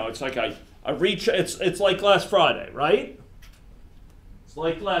 You know, it's like I reach, it's like last Friday, right? It's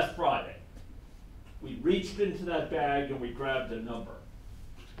like last Friday. We reached into that bag and we grabbed a number,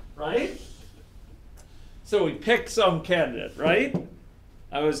 right? So we picked some candidate, right?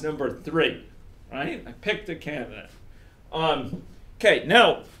 That was number 3, right? I picked a candidate. Okay,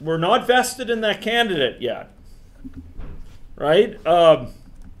 now, we're not vested in that candidate yet, right?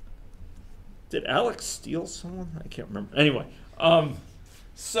 Did Alex steal someone? I can't remember. Anyway,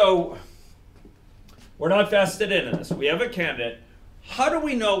 so we're not vested in this. We have a candidate. How do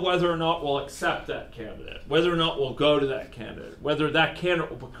we know whether or not we'll accept that candidate, whether or not we'll go to that candidate, whether that candidate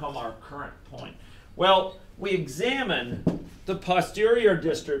will become our current point? Well, we examine the posterior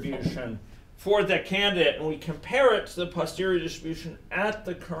distribution for the candidate and we compare it to the posterior distribution at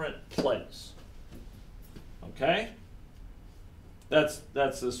the current place. Okay? That's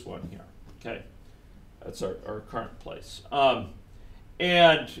this one here. Okay? That's our current place.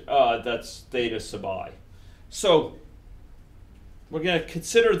 And that's theta sub I. So we're going to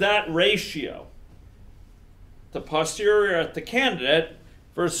consider that ratio, the posterior at the candidate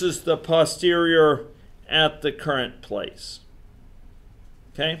versus the posterior at the current place.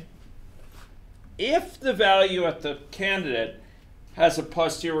 Okay? If the value at the candidate has a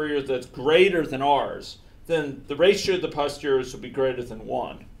posterior that's greater than ours, then the ratio of the posteriors will be greater than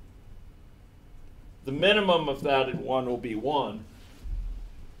 1. The minimum of that in 1 will be 1.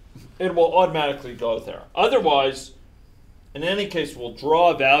 It will automatically go there. Otherwise, in any case, we'll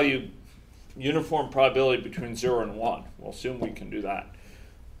draw a value, uniform probability between 0 and 1. We'll assume we can do that.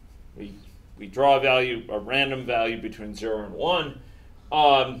 We draw a value, a random value between 0 and 1.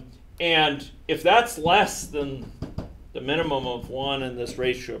 And if that's less than the minimum of 1 in this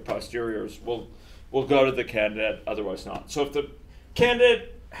ratio of posteriors, we'll go to the candidate, otherwise not. So if the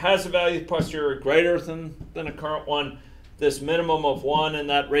candidate has a value posterior greater than a current one, this minimum of 1 in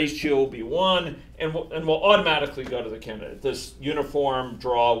that ratio will be 1, and we'll automatically go to the candidate. This uniform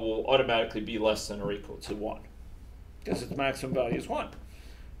draw will automatically be less than or equal to 1, because its maximum value is 1.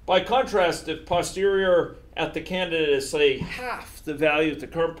 By contrast, if posterior at the candidate is, say, half the value of the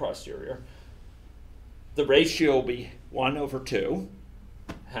current posterior, the ratio will be 1 over 2,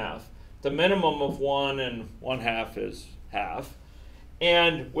 half. The minimum of 1 and 1/2 is half.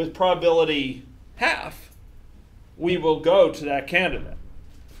 And with probability half, we will go to that candidate.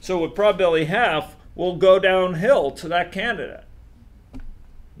 So with probability half, we'll go downhill to that candidate.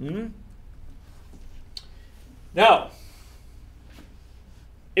 Now,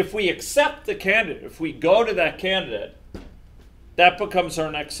 if we accept the candidate, if we go to that candidate, that becomes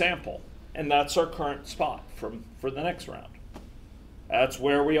our next sample. And that's our current spot for the next round. That's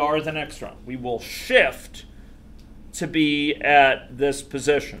where we are the next round. We will shift to be at this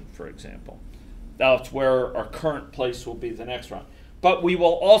position, for example. That's where our current place will be the next round. But we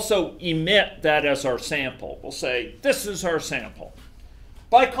will also emit that as our sample. We'll say, this is our sample.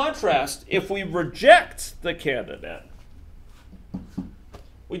 By contrast, if we reject the candidate,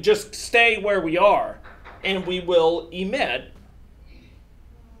 we just stay where we are, and we will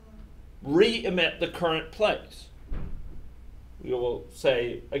re-emit the current place. We will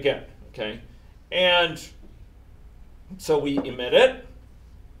say again, okay? And so we emit it,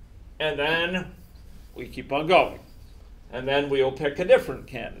 and then we keep on going. And then we will pick a different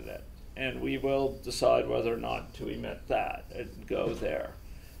candidate, and we will decide whether or not to emit that and go there.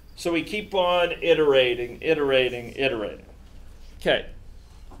 So we keep on iterating. Okay,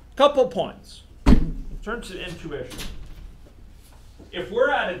 couple points. In terms of intuition, if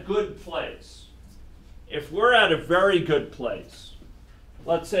we're at a good place, if we're at a very good place,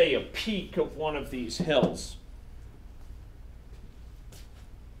 let's say a peak of one of these hills,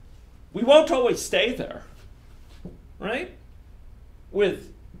 we won't always stay there, right?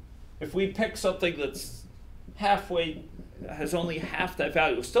 If we pick something that's halfway, has only half that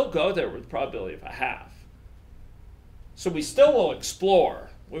value, we'll still go there with probability of a half. So we still will explore.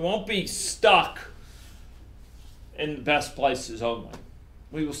 We won't be stuck in the best places only.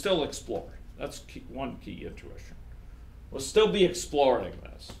 We will still explore. That's one key intuition. We'll still be exploring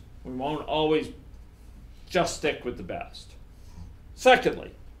this. We won't always just stick with the best.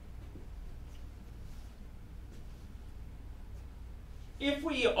 Secondly, if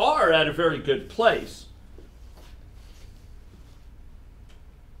we are at a very good place,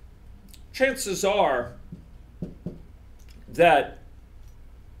 chances are that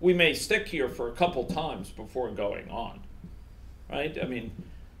we may stick here for a couple times before going on, right? I mean,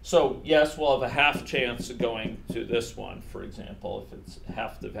 so yes, we'll have a half chance of going to this one, for example, if it's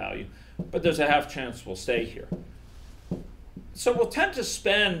half the value, but there's a half chance we'll stay here. So we'll tend to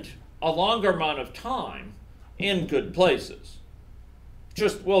spend a longer amount of time in good places.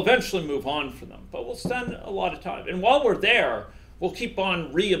 Just we'll eventually move on from them, but we'll spend a lot of time. And while we're there, we'll keep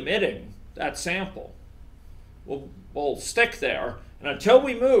on re-emitting that sample. We'll stick there, and until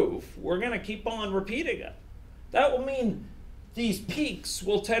we move, we're going to keep on repeating it. That will mean these peaks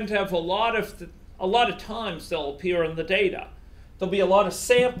will tend to have a lot of times they'll appear in the data. There'll be a lot of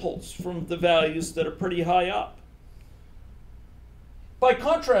samples from the values that are pretty high up. By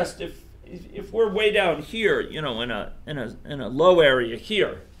contrast, if we're way down here, you know, in a low area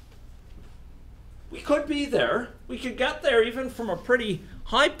here, we could be there. We could get there even from a pretty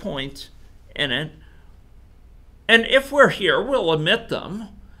high point in it. And if we're here, we'll emit them.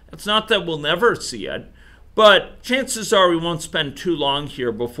 It's not that we'll never see it, but chances are we won't spend too long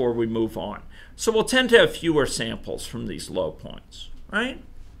here before we move on. So we'll tend to have fewer samples from these low points, right?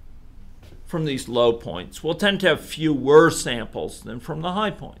 From these low points. We'll tend to have fewer samples than from the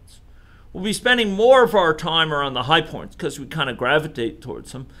high points. We'll be spending more of our time around the high points because we kind of gravitate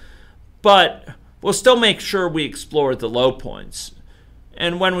towards them, but we'll still make sure we explore the low points.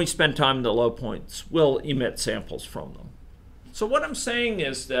 And when we spend time in the low points, we'll emit samples from them. So what I'm saying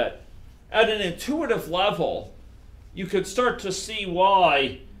is that at an intuitive level, you could start to see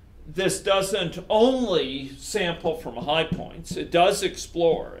why this doesn't only sample from high points. It does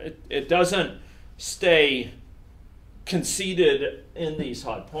explore. It doesn't stay conceited in these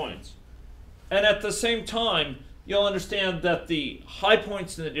high points. And at the same time, you'll understand that the high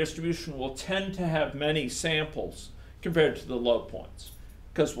points in the distribution will tend to have many samples compared to the low points,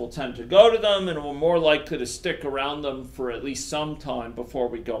 because we'll tend to go to them and we're more likely to stick around them for at least some time before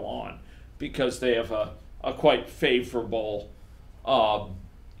we go on, because they have a quite favorable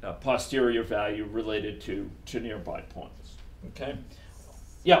posterior value related to nearby points. Okay?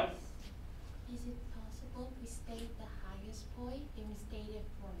 Yeah? Is it possible we stay at the highest point and we stay there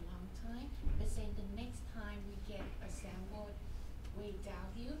for a long time, but then the next time we get a sample way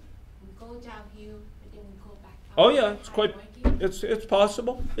downhill, we go downhill, but then we go back up? Oh yeah, it's quite, it's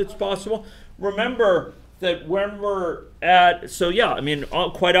possible. It's possible. Remember that when we're at, so yeah, I mean,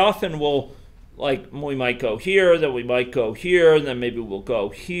 quite often we might go here, then we might go here, and then maybe we'll go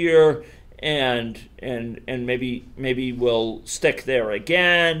here, and maybe we'll stick there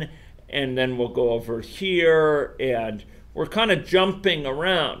again, and then we'll go over here, and we're kind of jumping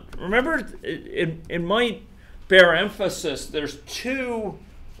around. Remember, it might bear emphasis, there's two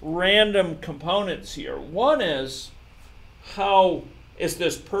random components here. One is, how is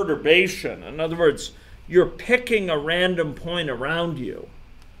this perturbation? In other words, you're picking a random point around you,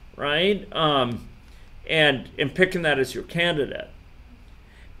 right? And picking that as your candidate.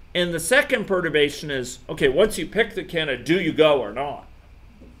 And the second perturbation is, okay, once you pick the candidate, do you go or not?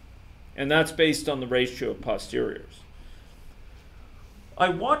 And that's based on the ratio of posteriors. I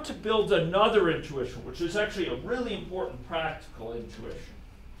want to build another intuition, which is actually a really important practical intuition.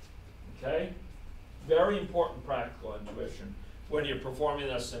 Okay? Very important practical intuition when you're performing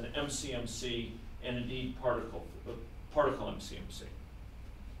this in MCMC and indeed particle MCMC.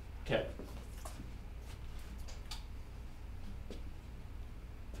 Okay.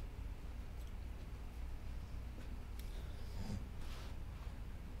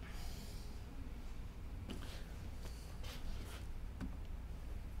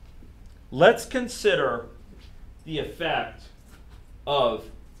 Let's consider the effect of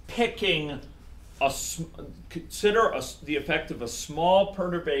picking the effect of a small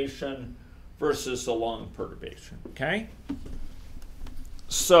perturbation versus a long perturbation, okay?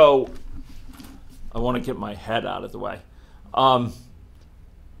 So, I want to get my head out of the way.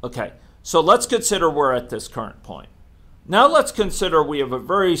 Okay, so let's consider we're at this current point. Now let's consider we have a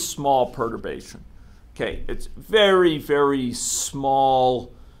very small perturbation. Okay, it's very, very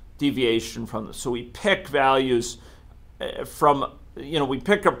small deviation from this. So we pick values from, we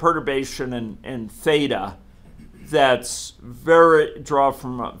pick a perturbation in theta that's draw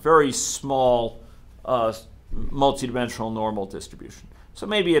from a very small multidimensional normal distribution. So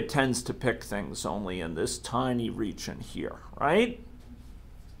maybe it tends to pick things only in this tiny region here, right?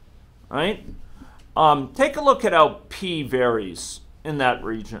 Right? Take a look at how P varies in that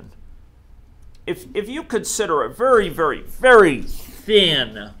region. If you consider a very, very, very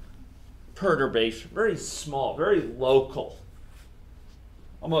thin perturbation, very small, very local,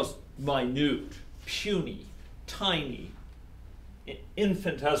 almost minute, puny, tiny,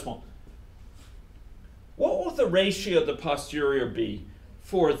 infinitesimal, what will the ratio of the posterior be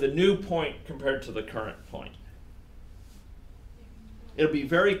for the new point compared to the current point. It'll be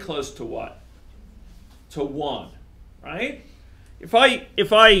very close to what? To 1, right? If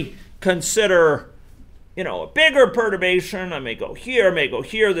I consider, a bigger perturbation, I may go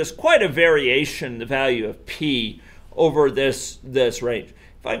here, there's quite a variation in the value of p over this range.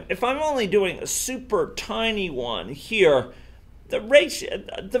 If I'm only doing a super tiny one here,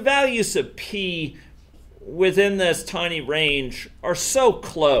 the values of p within this tiny range are so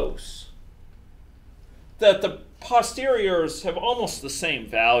close that the posteriors have almost the same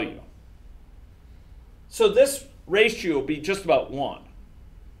value. So this ratio will be just about 1.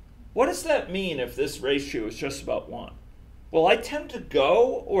 What does that mean if this ratio is just about 1? Well, I tend to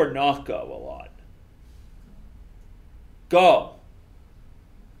go or not go a lot. Go.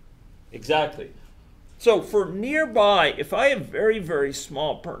 Exactly. So for nearby, if I have very, very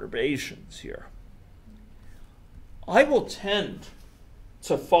small perturbations here, I will tend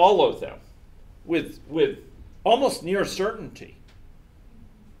to follow them with almost near certainty.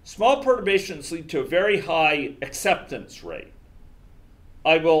 Small perturbations lead to a very high acceptance rate.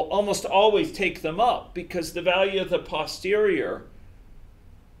 I will almost always take them up because the value of the posterior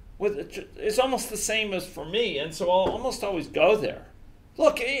is almost the same as for me, and so I'll almost always go there.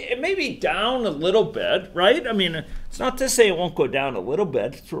 Look, it may be down a little bit, right? I mean, it's not to say it won't go down a little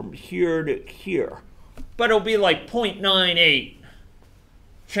bit from here to here, but it'll be like 0.98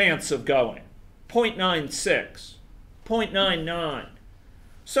 chance of going, 0.96, 0.99.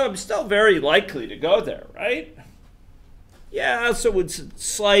 So I'm still very likely to go there, right? Yeah, so it's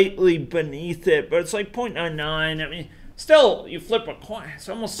slightly beneath it, but it's like 0.99. I mean, still, you flip a coin, it's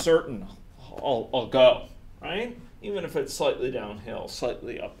almost certain I'll go, right? Even if it's slightly downhill,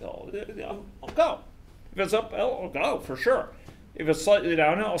 slightly uphill, I'll go. If it's uphill, I'll go for sure. If it's slightly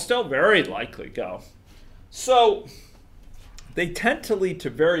downhill, I'll still very likely go. So they tend to lead to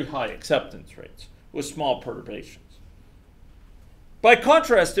very high acceptance rates with small perturbations. By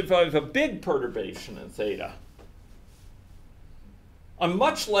contrast, if I have a big perturbation in theta, I'm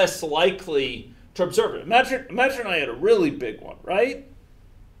much less likely to observe it. Imagine I had a really big one, right?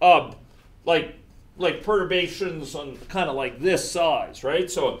 Like perturbations on kind of like this size,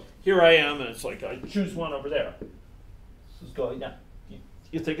 right? So here I am, and it's like I choose one over there. This is going down.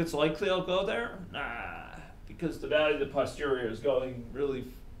 You think it's likely I'll go there? Nah, because the value of the posterior is going really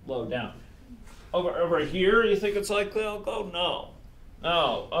low down. Over here, you think it's likely I'll go? No.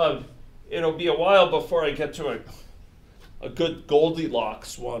 It'll be a while before I get to a good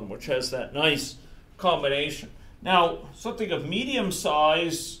Goldilocks one, which has that nice combination. Now, something of medium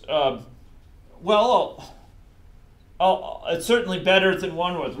size, it's certainly better than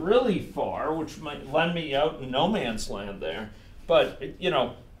one with really far, which might land me out in no man's land there. But,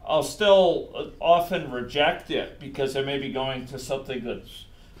 I'll still often reject it because I may be going to something that's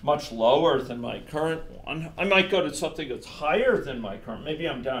much lower than my current one. I might go to something that's higher than my current. Maybe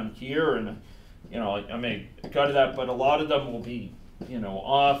I'm down here and I may go to that, but a lot of them will be,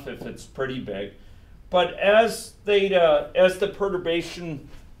 off if it's pretty big. But as the perturbation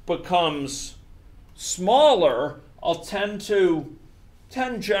becomes smaller, I'll tend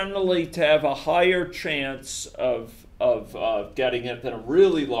generally to have a higher chance of getting it than a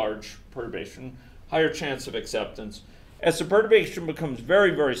really large perturbation, higher chance of acceptance. As the perturbation becomes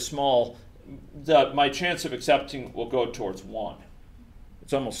very, very small, my chance of accepting will go towards 1.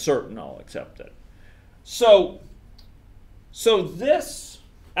 It's almost certain I'll accept it. So this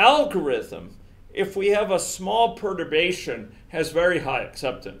algorithm, if we have a small perturbation, has very high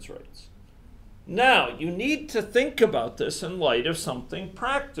acceptance rates. Now, you need to think about this in light of something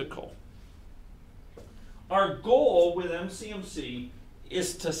practical. Our goal with MCMC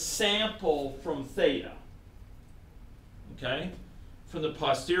is to sample from theta, okay? From the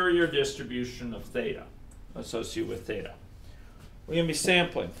posterior distribution of theta associated with theta. We're going to be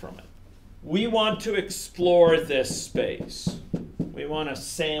sampling from it. We want to explore this space. We want to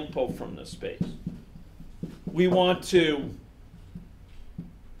sample from this space. We want to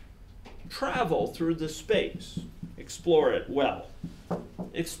travel through the space, explore it well,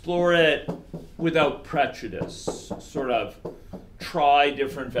 explore it without prejudice, sort of try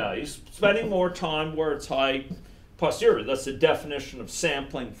different values, spending more time where it's high posterior. That's the definition of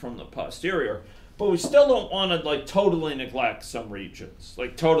sampling from the posterior. But we still don't want to totally neglect some regions,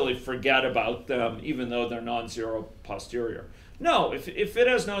 totally forget about them even though they're non-zero posterior. No, if it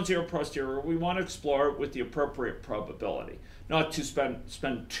has non-zero posterior, we want to explore it with the appropriate probability. Not to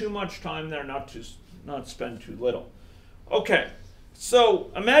spend too much time there, not spend too little. Okay,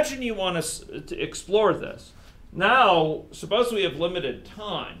 so imagine you want to explore this. Now, suppose we have limited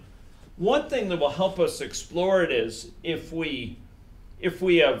time. One thing that will help us explore it is if we if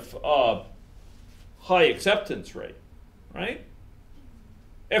we have high acceptance rate, right?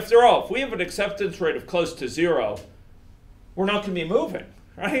 After all, if we have an acceptance rate of close to 0, we're not going to be moving,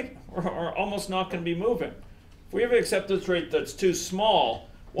 right? We're almost not going to be moving. If we have an acceptance rate that's too small,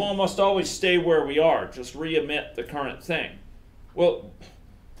 we'll almost always stay where we are, just re-emit the current thing. We'll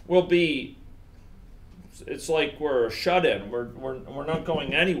be, it's like we're shut in. We're not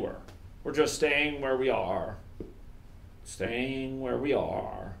going anywhere. We're just staying where we are. Staying where we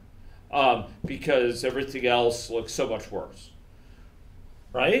are. Because everything else looks so much worse.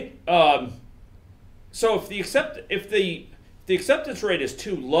 Right? So if the acceptance rate is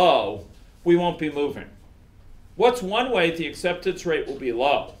too low, we won't be moving. What's one way the acceptance rate will be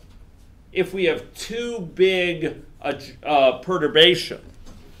low? If we have too big a perturbation,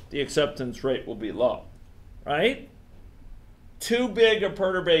 the acceptance rate will be low. Right? Too big a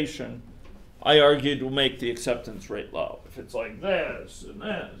perturbation, I argued, will make the acceptance rate low. If it's like this and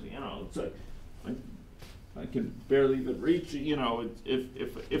this, it's like I can barely even reach it.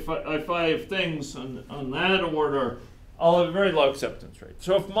 If I have things on that order, I'll have a very low acceptance rate.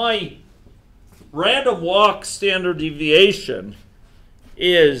 So if my random walk standard deviation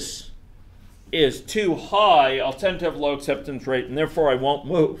is too high, I'll tend to have low acceptance rate, and therefore I won't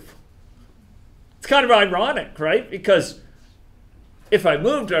move. It's kind of ironic, right? Because if I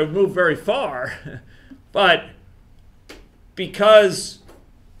moved, I would move very far. But because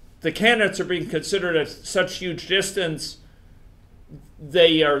the candidates are being considered at such huge distance,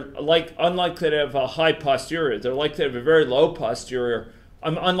 they are unlikely to have a high posterior. They're likely to have a very low posterior.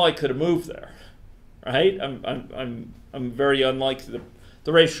 I'm unlikely to move there, right? I'm very unlikely.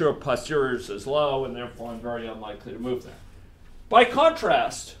 The ratio of posteriors is low, and therefore I'm very unlikely to move there. By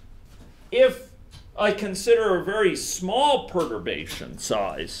contrast, if I consider a very small perturbation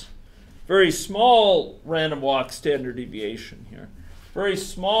size, very small random walk standard deviation here, very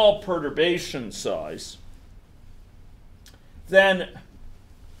small perturbation size, then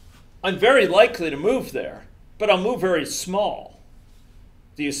I'm very likely to move there, but I'll move very small.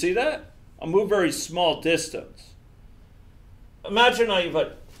 Do you see that? I'll move very small distance. Imagine I have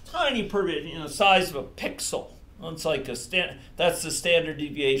a tiny perturbation, the size of a pixel. It's like that's the standard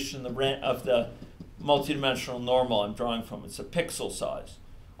deviation of the multidimensional normal I'm drawing from. It's a pixel size.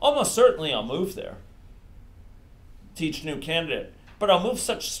 Almost certainly I'll move there. Teach new candidate. But I'll move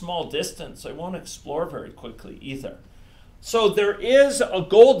such small distance, I won't explore very quickly either. So there is a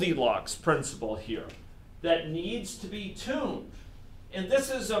Goldilocks principle here that needs to be tuned. And this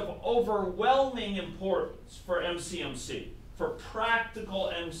is of overwhelming importance for MCMC, for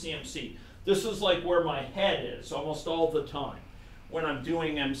practical MCMC. This is like where my head is almost all the time when I'm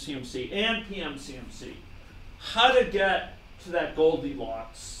doing MCMC and PMCMC. How to get to that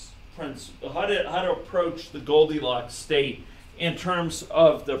Goldilocks principle, how to approach the Goldilocks state in terms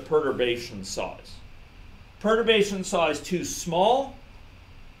of the perturbation size. Perturbation size too small,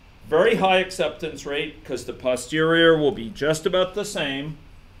 very high acceptance rate because the posterior will be just about the same.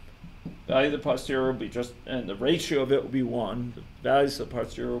 Value of the posterior will be just, and the ratio of it will be 1. The values of the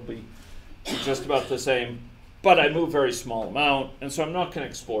posterior will be just about the same, but I move very small amount, and so I'm not going to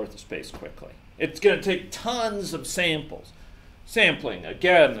explore the space quickly. It's going to take tons of sampling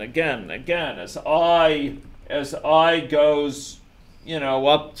again and again and again as I goes,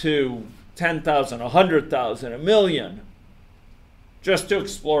 up to 10,000, 100,000, 1,000,000, just to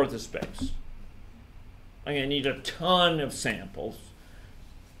explore the space. I'm going to need a ton of samples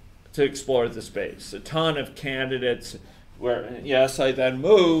to explore the space, a ton of candidates where, yes, I then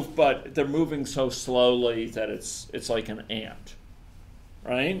move, but they're moving so slowly that it's like an ant,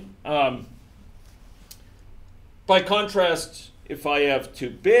 right? By contrast, if I have too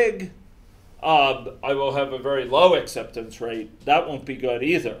big, I will have a very low acceptance rate. That won't be good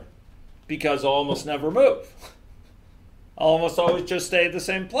either, because I'll almost never move. I'll almost always just stay at the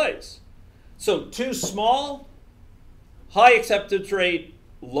same place. So too small, high acceptance rate,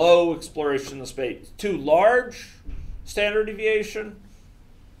 low exploration of space. Too large, standard deviation,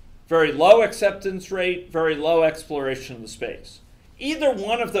 very low acceptance rate, very low exploration of the space. Either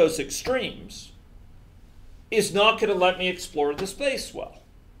one of those extremes is not going to let me explore the space well.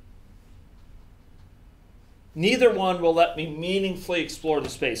 Neither one will let me meaningfully explore the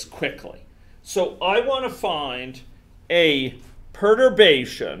space quickly. So I want to find a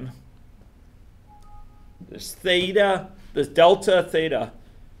perturbation, this theta, this delta theta.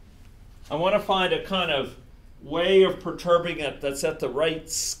 I want to find a kind of way of perturbing it that's at the right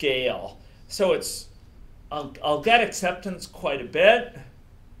scale. So I'll get acceptance quite a bit,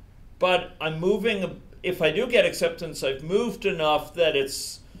 but I'm moving. If I do get acceptance, I've moved enough that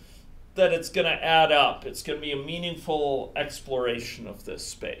it's that it's going to add up. It's going to be a meaningful exploration of this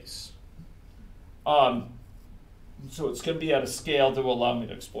space. So it's going to be at a scale that will allow me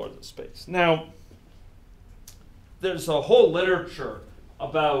to explore this space. Now, there's a whole literature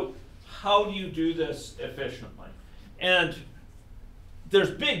about how do you do this efficiently. And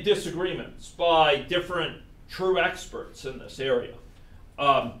there's big disagreements by different true experts in this area.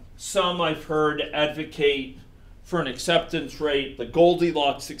 Some I've heard advocate for an acceptance rate, the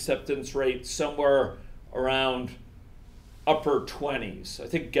Goldilocks acceptance rate, somewhere around upper 20s. I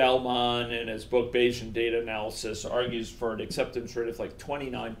think Gell-Mann in his book Bayesian Data Analysis argues for an acceptance rate of like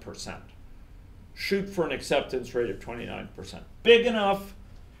 29%. Shoot for an acceptance rate of 29%. Big enough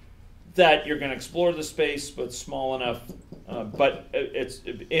that you're going to explore the space, but small enough,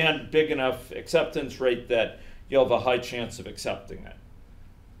 and big enough acceptance rate that you'll have a high chance of accepting it.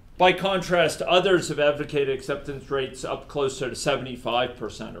 By contrast, others have advocated acceptance rates up closer to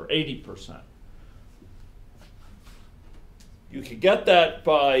 75% or 80%. You could get that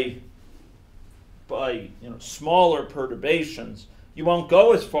by smaller perturbations. You won't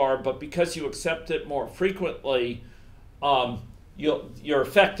go as far, but because you accept it more frequently, your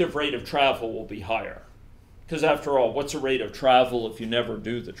effective rate of travel will be higher. Because after all, what's a rate of travel if you never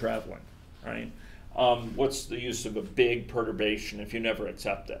do the traveling, right? What's the use of a big perturbation if you never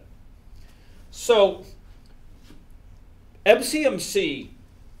accept it? So, MCMC,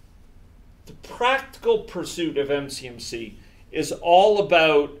 the practical pursuit of MCMC is all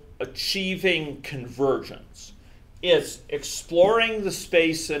about achieving convergence. It's exploring the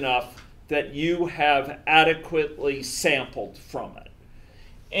space enough that you have adequately sampled from it.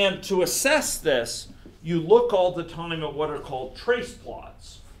 And to assess this, you look all the time at what are called trace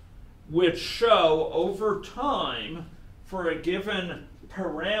plots, which show over time for a given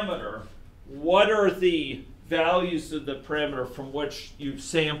parameter what are the values of the parameter from which you've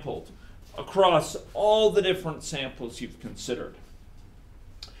sampled across all the different samples you've considered.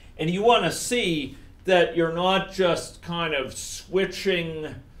 And you want to see that you're not just kind of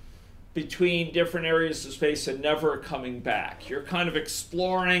switching between different areas of space and never coming back. You're kind of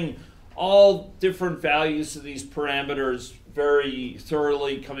exploring all different values of these parameters very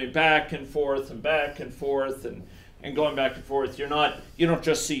thoroughly, coming back and forth and going back and forth. You don't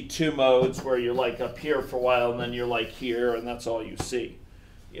just see two modes where you're like up here for a while and then you're like here and that's all you see.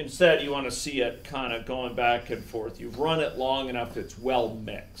 Instead, you want to see it kind of going back and forth. You've run it long enough, it's well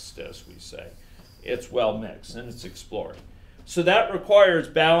mixed, as we say. It's well mixed and it's explored. So that requires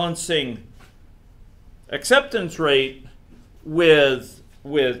balancing acceptance rate with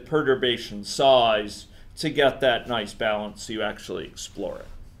perturbation size to get that nice balance so you actually explore it.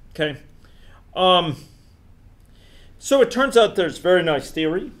 Okay? So it turns out there's very nice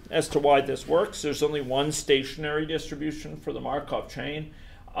theory as to why this works. There's only one stationary distribution for the Markov chain.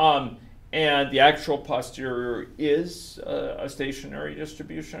 And the actual posterior is a stationary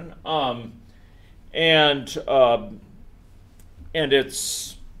distribution. And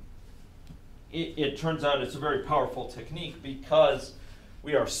it turns out it's a very powerful technique because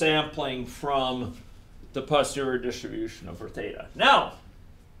we are sampling from the posterior distribution over theta. Now,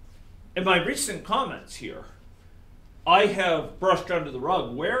 in my recent comments here, I have brushed under the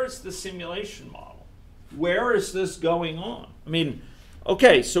rug, where is the simulation model? Where is this going on? I mean,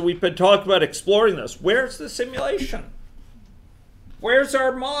 okay, so we've been talking about exploring this. Where's the simulation? Where's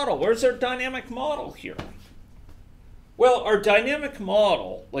our model? Where's our dynamic model here? Well, our dynamic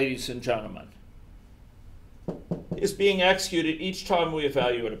model, ladies and gentlemen, is being executed each time we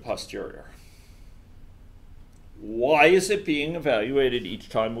evaluate a posterior. Why is it being evaluated each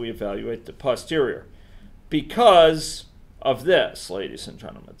time we evaluate the posterior? Because of this, ladies and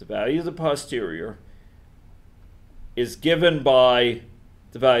gentlemen. The value of the posterior is given by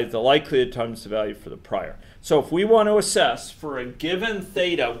the value of the likelihood times the value for the prior. So if we want to assess for a given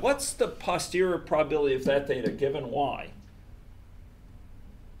theta, what's the posterior probability of that theta given y?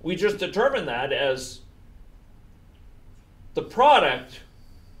 We just determine that as the product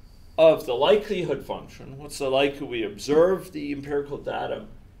of the likelihood function. What's the likelihood we observe the empirical data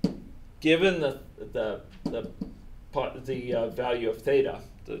given the value of theta,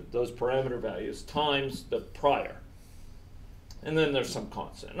 those parameter values, times the prior. And then there's some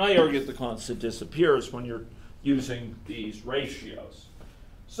constant. And I argue that the constant disappears when you're using these ratios.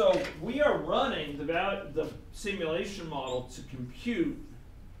 So we are running the simulation model to compute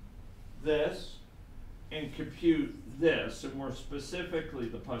this and compute this, and we're specifically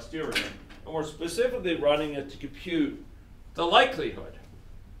the posterior. And we're specifically running it to compute the likelihood.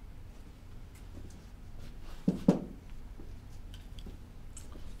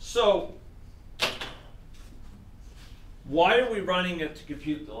 So why are we running it to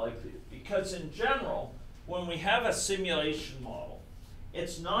compute the likelihood? because in general, when we have a simulation model,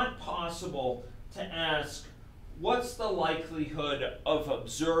 it's not possible to ask, what's the likelihood of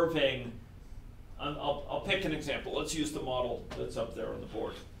observing, I'll pick an example. Let's use the model that's up there on the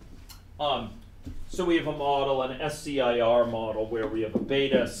board. So we have a model, an SCIR model, where we have a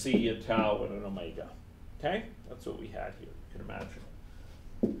beta, C, a tau, and an omega. Okay? That's what we had here, you can imagine.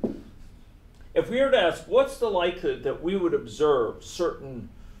 If we were to ask, what's the likelihood that we would observe certain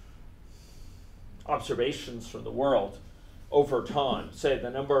observations from the world over time, say the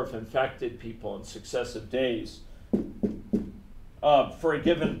number of infected people in successive days, for a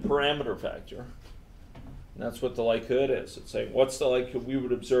given parameter factor, and that's what the likelihood is. It's saying, what's the likelihood we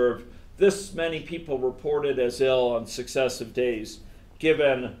would observe this many people reported as ill on successive days,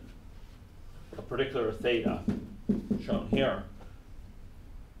 given a particular theta, shown here.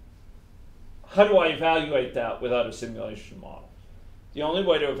 How do I evaluate that without a simulation model? The only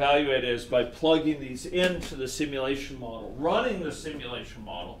way to evaluate it is by plugging these into the simulation model, running the simulation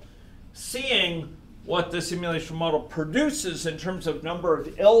model, seeing what the simulation model produces in terms of number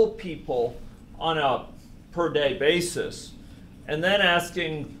of ill people on a per day basis, and then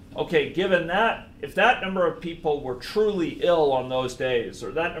asking, okay, given that, if that number of people were truly ill on those days,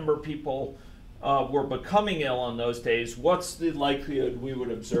 or that number of people were becoming ill on those days, what's the likelihood we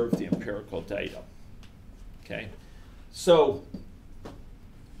would observe the empirical data? Okay, so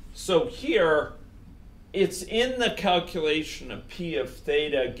here, it's in the calculation of P of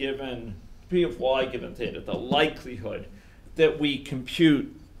theta given, P of y given theta, the likelihood that we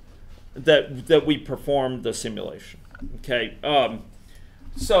compute, that we perform the simulation. Okay, and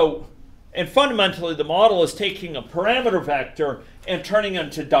fundamentally the model is taking a parameter vector and turning it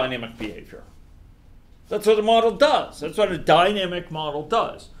into dynamic behavior. That's what the model does. That's what a dynamic model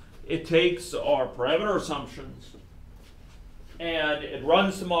does. It takes our parameter assumptions and it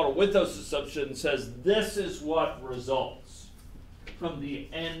runs the model with those assumptions and says, this is what results from the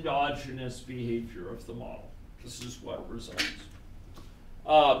endogenous behavior of the model. This is what results.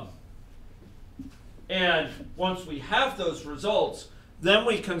 And once we have those results, then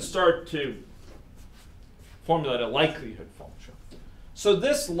we can start to formulate a likelihood function. So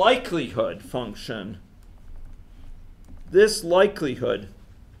this likelihood function,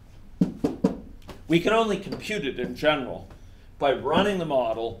 we can only compute it in general by running the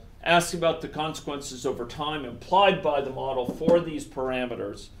model, asking about the consequences over time implied by the model for these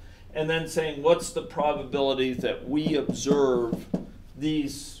parameters, and then saying what's the probability that we observe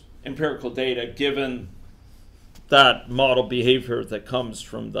these empirical data given that model behavior that comes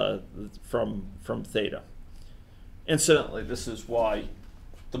from from theta. Incidentally, this is why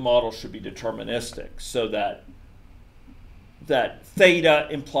the model should be deterministic, so that theta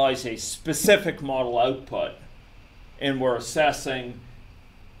implies a specific model output, and we're assessing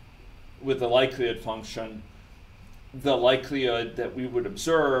with the likelihood function the likelihood that we would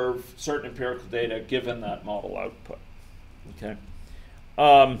observe certain empirical data given that model output. Okay.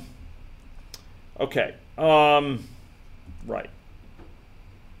 Right.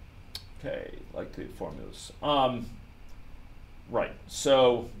 Okay, likelihood formulas. Right,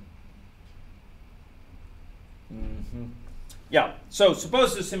 so, yeah, so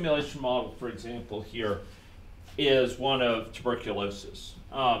suppose the simulation model, for example, here is one of tuberculosis.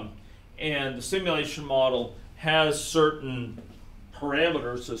 And the simulation model has certain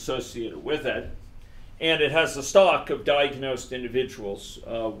parameters associated with it, and it has a stock of diagnosed individuals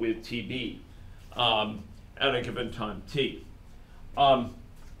with TB at a given time t.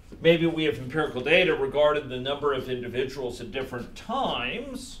 Maybe we have empirical data regarding the number of individuals at different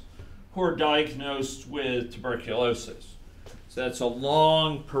times who are diagnosed with tuberculosis. So that's a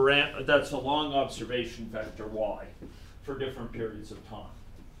long observation vector y for different periods of time.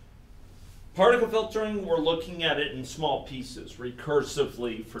 Particle filtering, we're looking at it in small pieces,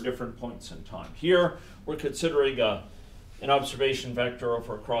 recursively for different points in time. Here, we're considering an observation vector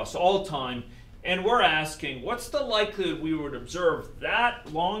over across all time, and we're asking, what's the likelihood we would observe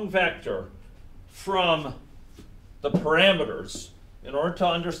that long vector from the parameters? In order to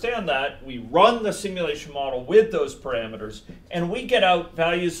understand that, we run the simulation model with those parameters, and we get out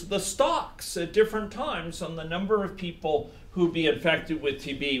values of the stocks at different times on the number of people who would be infected with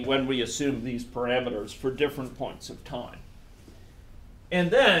TB when we assume these parameters for different points of time.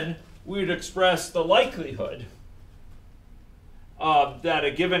 And then we would express the likelihood that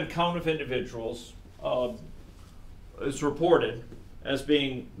a given count of individuals is reported as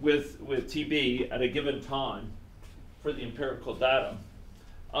being with TB at a given time for the empirical data.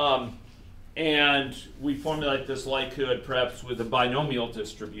 And we formulate this likelihood perhaps with a binomial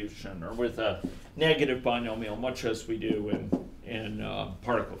distribution or with a negative binomial, much as we do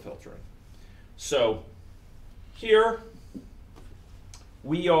particle filtering. So here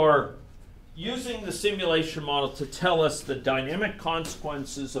we are using the simulation model to tell us the dynamic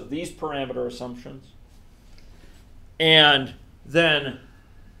consequences of these parameter assumptions, and then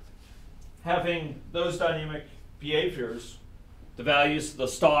having those dynamic behaviors, the values of the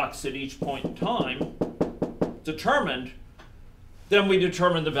stocks at each point in time, determined, then we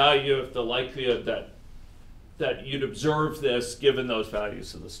determine the value of the likelihood that you'd observe this given those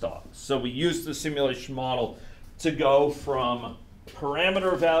values of the stocks. So we use the simulation model to go from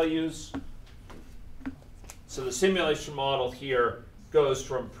parameter values. So the simulation model here goes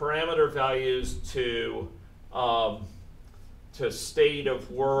from parameter values to state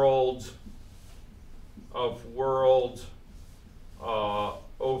of world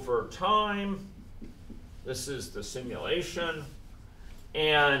over time. This is the simulation,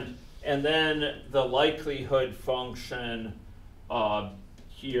 and then the likelihood function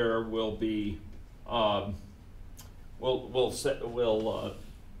here will be will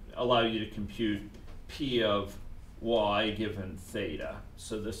allow you to compute p of y given theta.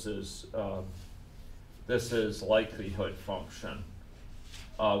 So this is likelihood function.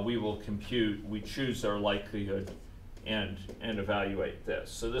 We choose our likelihood and evaluate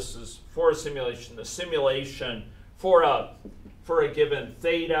this. So this is for a simulation. The simulation for a given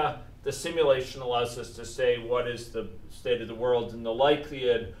theta, the simulation allows us to say what is the state of the world, and the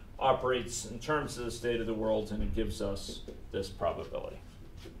likelihood operates in terms of the state of the world, and it gives us this probability.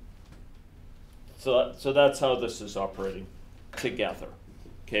 So that's how this is operating together,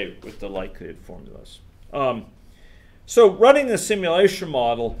 okay, with the likelihood formulas. So running the simulation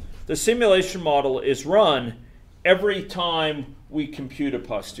model is run every time we compute a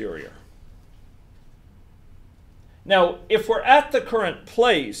posterior. Now, if we're at the current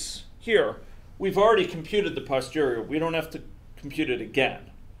place here, we've already computed the posterior. We don't have to compute it again.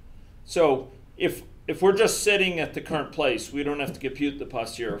 So if we're just sitting at the current place, we don't have to compute the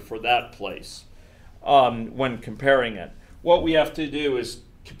posterior for that place when comparing it. What we have to do is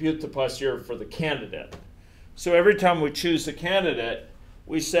compute the posterior for the candidate. So every time we choose a candidate,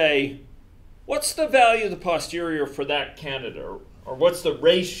 we say, what's the value of the posterior for that candidate? Or what's the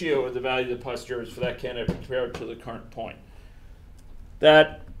ratio of the value of the posteriors for that candidate compared to the current point?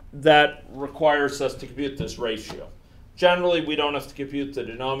 That requires us to compute this ratio. Generally, we don't have to compute the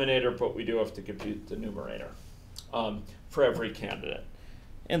denominator, but we do have to compute the numerator for every candidate.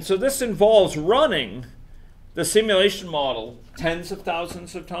 And so this involves running the simulation model tens of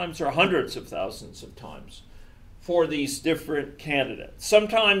thousands of times or hundreds of thousands of times for these different candidates.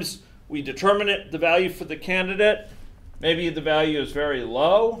 Sometimes we determine the value for the candidate. Maybe the value is very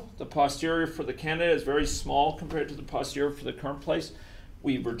low. The posterior for the candidate is very small compared to the posterior for the current place.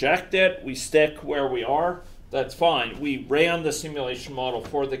 We reject it. We stick where we are. That's fine. We ran the simulation model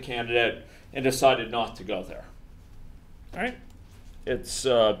for the candidate and decided not to go there. All right? It's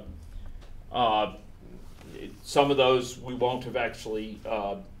some of those we won't have actually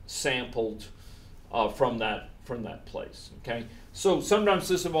sampled from that place. Okay. So sometimes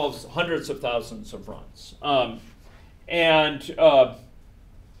this involves hundreds of thousands of runs.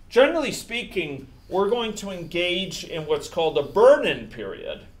 Generally speaking, we're going to engage in what's called a burn-in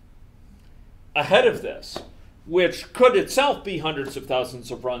period ahead of this, which could itself be hundreds of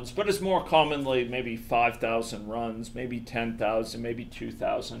thousands of runs, but is more commonly maybe 5,000 runs, maybe 10,000, maybe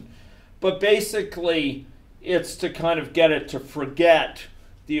 2,000. But basically, it's to kind of get it to forget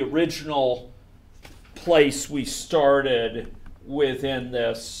the original place we started within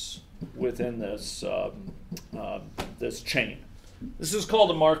this this chain. This is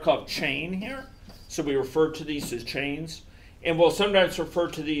called a Markov chain here. So we refer to these as chains. And we'll sometimes refer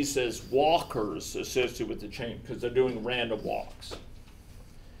to these as walkers associated with the chain because they're doing random walks.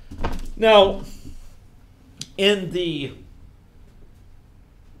 Now, in the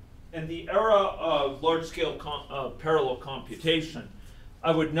era of large-scale parallel computation,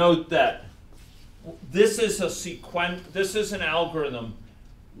 I would note that this is an algorithm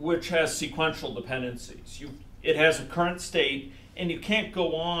which has sequential dependencies. It has a current state, and you can't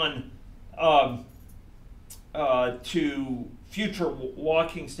go on to future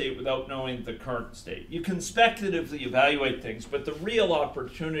walking state without knowing the current state. You can speculatively evaluate things, but the real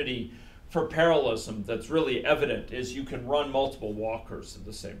opportunity for parallelism that's really evident is you can run multiple walkers at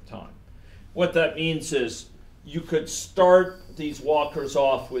the same time. What that means is you could start these walkers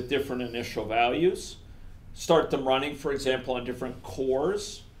off with different initial values, start them running, for example, on different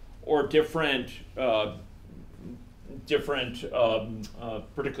cores or different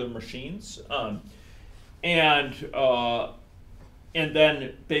particular machines, and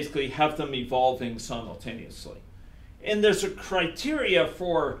then basically have them evolving simultaneously. And there's a criteria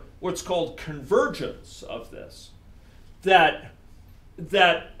for what's called convergence of this that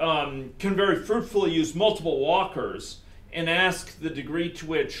can very fruitfully use multiple walkers and ask the degree to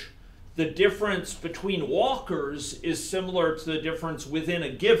which the difference between walkers is similar to the difference within a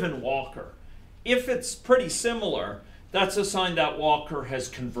given walker. If it's pretty similar, that's a sign that walker has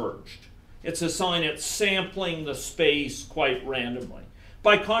converged. It's a sign it's sampling the space quite randomly.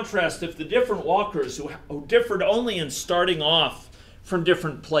 By contrast, if the different walkers who differed only in starting off from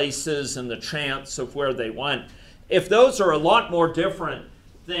different places and the chance of where they went, if those are a lot more different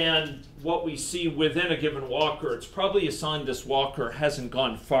than what we see within a given walker, it's probably a sign this walker hasn't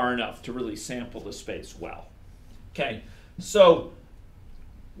gone far enough to really sample the space well. Okay, so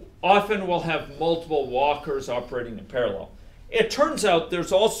often we'll have multiple walkers operating in parallel. It turns out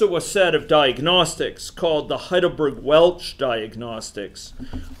there's also a set of diagnostics called the Heidelberg-Welch diagnostics,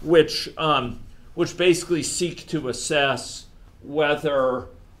 which basically seek to assess whether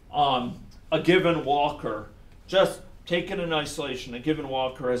a given walker, just taken in isolation, a given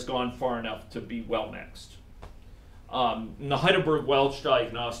walker has gone far enough to be well mixed. And the Heidelberg-Welch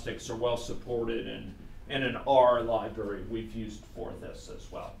diagnostics are well supported in an R library we've used for this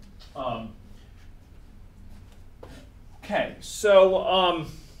as well. Okay, so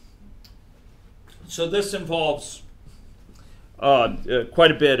this involves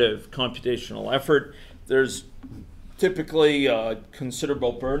quite a bit of computational effort. There's typically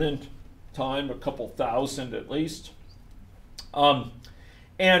considerable burn-in time, a couple thousand at least.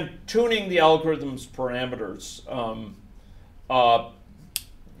 And tuning the algorithm's parameters,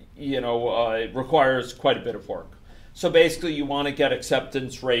 it requires quite a bit of work. So basically, you want to get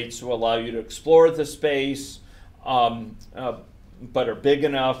acceptance rates to allow you to explore the space, but are big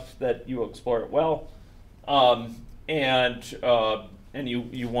enough that you explore it well, and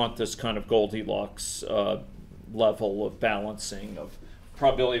you want this kind of Goldilocks level of balancing of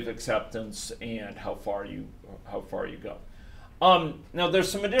probability of acceptance and how far you go. Now,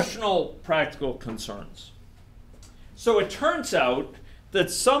 there's some additional practical concerns. So it turns out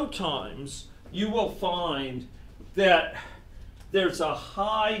that sometimes you will find that there's a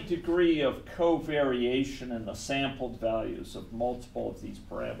high degree of covariation in the sampled values of multiple of these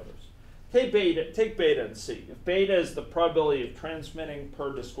parameters. Take beta and C. If beta is the probability of transmitting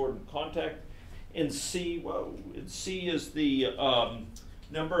per discordant contact, and C is the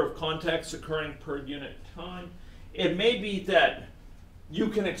number of contacts occurring per unit time, it may be that you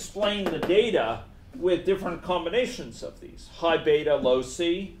can explain the data with different combinations of these. High beta, low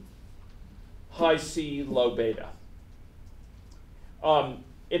C, high C, low beta.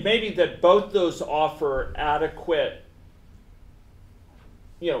 It may be that both those offer adequate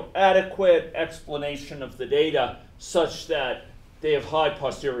explanation of the data such that they have high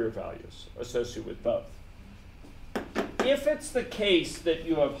posterior values associated with both. If it's the case that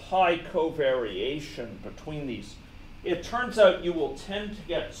you have high covariation between these, it turns out you will tend to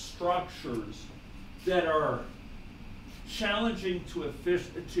get structures that are challenging to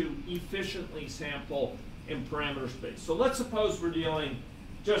efficiently sample in parameter space. So let's suppose we're dealing,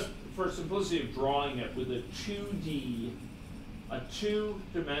 just for simplicity of drawing it, with a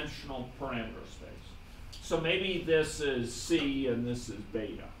two-dimensional parameter space. So maybe this is C and this is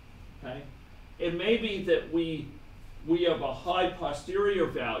beta. Okay? It may be that we have a high posterior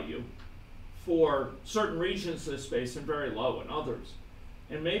value for certain regions of the space and very low in others.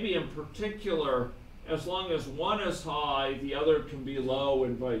 And maybe in particular, as long as one is high, the other can be low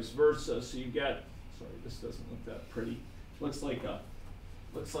and vice versa. So you get, sorry, this doesn't look that pretty. Looks like a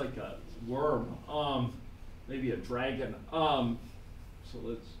worm, maybe a dragon. So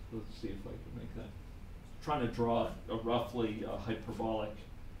let's see if I can make that. I'm trying to draw a roughly hyperbolic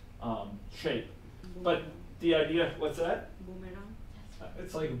shape. But the idea, what's that? Boomerang.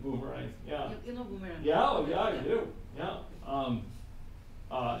 It's like a boomerang, yeah. You know boomerang? Yeah, oh, yeah, I do, yeah.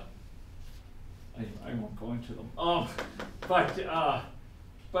 I won't go into them.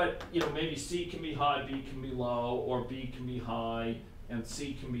 But maybe C can be high, B can be low, or B can be high and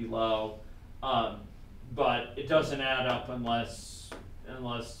C can be low. But it doesn't add up unless there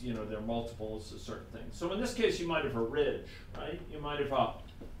are multiples of certain things. So in this case, you might have a ridge, right? You might have a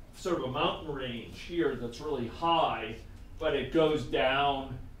sort of a mountain range here that's really high, but it goes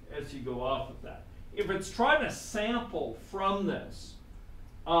down as you go off of that. If it's trying to sample from this,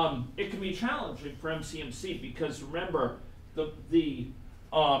 it can be challenging for MCMC because remember, the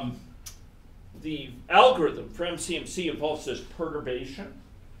algorithm for MCMC involves this perturbation,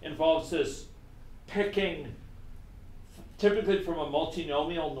 involves this picking, typically from a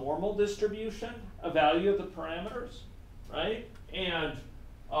multinomial normal distribution, a value of the parameters, right? And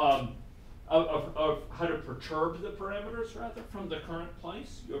of how to perturb the parameters, rather, from the current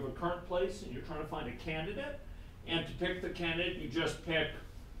place. You have a current place, and you're trying to find a candidate. And to pick the candidate, you just pick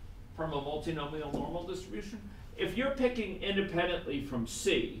from a multinomial normal distribution. If you're picking independently from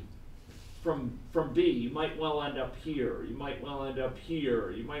C, from B, you might well end up here. You might well end up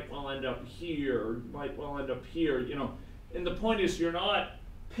here. You might well end up here. You might well end up here. You know, and the point is, you're not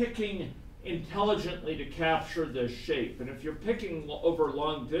picking intelligently to capture this shape. And if you're picking over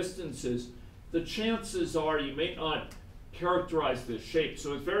long distances, the chances are you may not characterize this shape.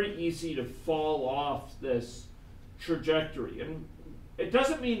 So it's very easy to fall off this trajectory. And it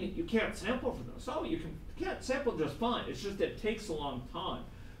doesn't mean that you can't sample from this. Oh, you can't sample just fine. It's just that it takes a long time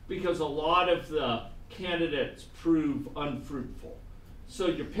because a lot of the candidates prove unfruitful. So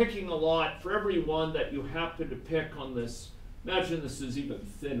you're picking a lot. For every one that you happen to pick on this, imagine this is even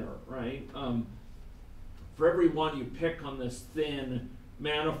thinner, right? For every one you pick on this thin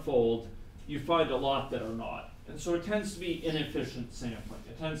manifold, you find a lot that are not. And so it tends to be inefficient sampling.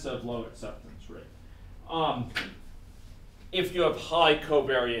 It tends to have low acceptance rate. If you have high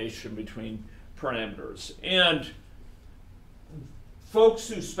covariation between parameters. And folks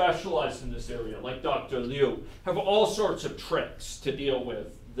who specialize in this area, like Dr. Liu, have all sorts of tricks to deal with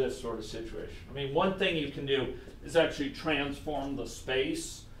this sort of situation. I mean, one thing you can do is actually transform the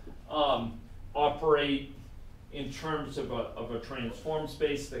space, operate in terms of a transform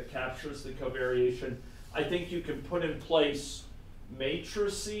space that captures the covariation. I think you can put in place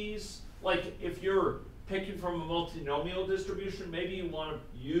matrices. Like if you're picking from a multinomial distribution, maybe you want to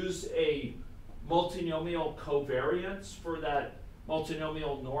use a multinomial covariance for that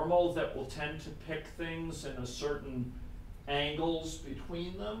multinomial normal that will tend to pick things in a certain angles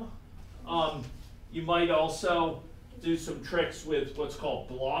between them. You might also do some tricks with what's called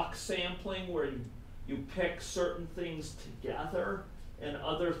block sampling, where you pick certain things together and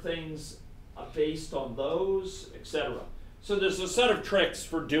other things based on those, etc. So there's a set of tricks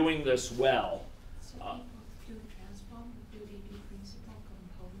for doing this well. So people do transform, do they do principal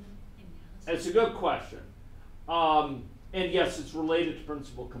component analysis? It's a good question. And yes, it's related to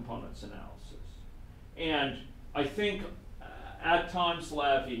principal components analysis. And I think at times,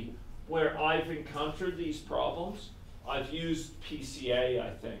 Lavi, where I've encountered these problems, I've used PCA, I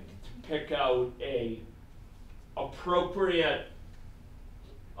think, to pick out a appropriate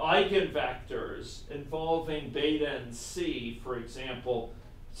eigenvectors involving beta and C, for example,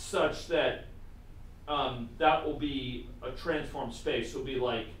 such that that will be a transform space. It'll be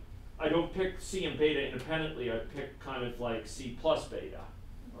like, I don't pick C and beta independently, I pick kind of like C plus beta,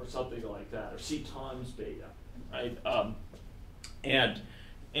 or something like that, or C times beta, right? And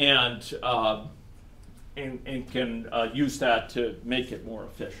can use that to make it more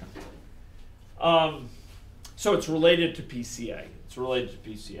efficient. So it's related to PCA. It's related to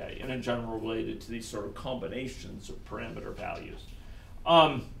PCA, and in general related to these sort of combinations of parameter values.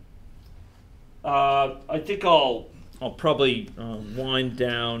 I think I'll probably wind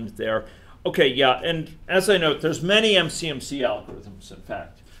down there. Okay, yeah, and as I note, there's many MCMC algorithms, in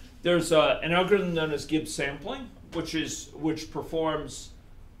fact. There's an algorithm known as Gibbs sampling, which performs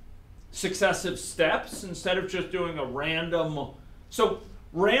successive steps instead of just doing a random. So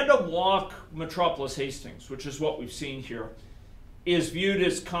random walk Metropolis Hastings, which is what we've seen here, is viewed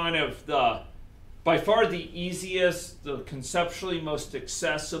as kind of by far the easiest, the conceptually most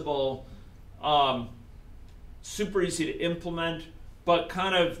accessible, super easy to implement, but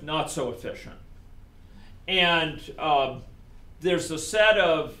kind of not so efficient. And there's a set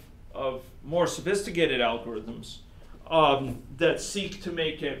of more sophisticated algorithms that seek to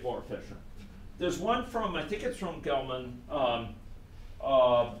make it more efficient. There's one from, I think it's from Gelman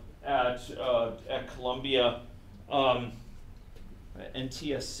at Columbia,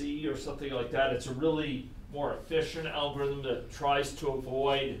 NTSC or something like that. It's a really more efficient algorithm that tries to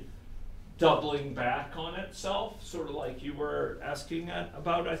avoid doubling back on itself, sort of like you were asking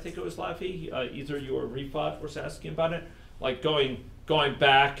about, I think it was Laffy, either you or Rifat was asking about it, like going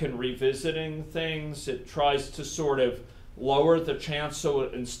back and revisiting things. It tries to sort of lower the chance, so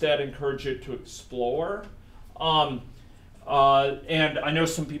it instead encourage it to explore. And I know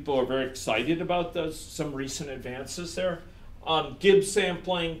some people are very excited about some recent advances there. Gibbs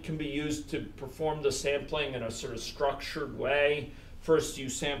sampling can be used to perform the sampling in a sort of structured way. First you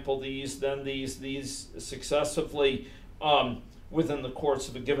sample these, then these successively within the course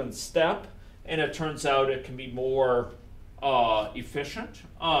of a given step, and it turns out it can be more efficient.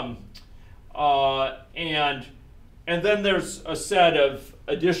 And then there's a set of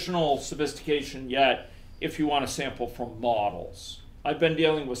additional sophistication yet if you want to sample from models. I've been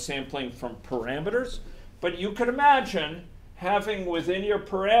dealing with sampling from parameters, but you could imagine having within your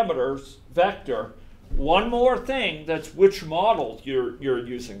parameters vector one more thing that's which model you're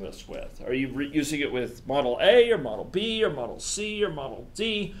using this with. Are you using it with model A or model B or model C or model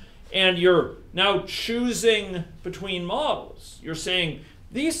D? And you're now choosing between models. You're saying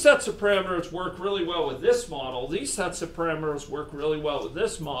these sets of parameters work really well with this model. These sets of parameters work really well with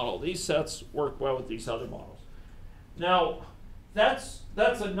this model. These sets work well with these other models. Now, that's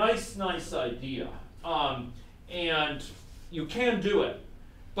a nice idea. And you can do it,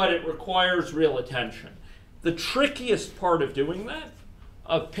 but it requires real attention. The trickiest part of doing that,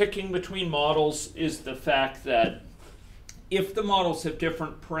 of picking between models, is the fact that if the models have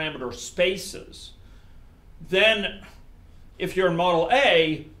different parameter spaces, then if you're in model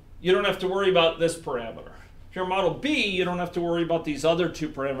A, you don't have to worry about this parameter. If you're in model B, you don't have to worry about these other two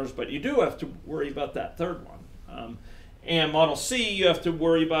parameters, but you do have to worry about that third one. And model C, you have to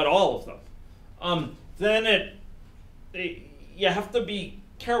worry about all of them. Then you have to be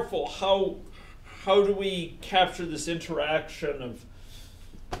careful. How do we capture this interaction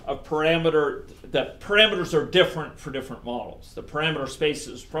of parameter, that parameters are different for different models. The parameter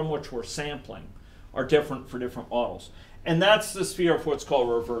spaces from which we're sampling are different for different models. And that's the sphere of what's called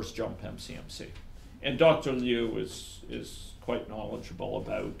reverse jump MCMC. And Dr. Liu is quite knowledgeable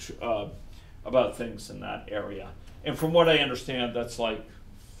about things in that area. And from what I understand, that's like,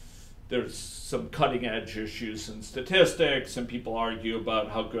 there's some cutting edge issues in statistics, and people argue about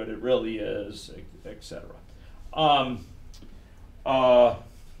how good it really is, etc.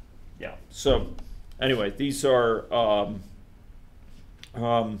 Yeah, so anyway, these are,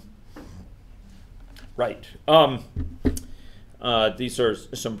 right. These are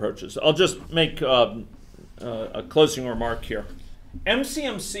some approaches. I'll just make a closing remark here.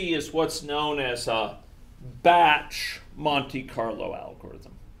 MCMC is what's known as a batch Monte Carlo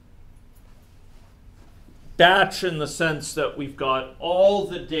algorithm. Batch in the sense that we've got all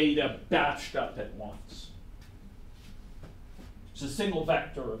the data batched up at once. It's a single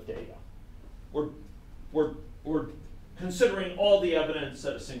vector of data. We're considering all the evidence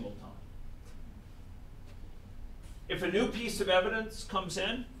at a single time. If a new piece of evidence comes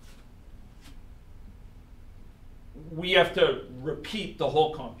in, we have to repeat the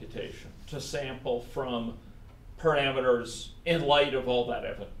whole computation to sample from parameters in light of all that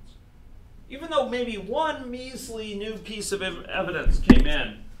evidence. Even though maybe one measly new piece of evidence came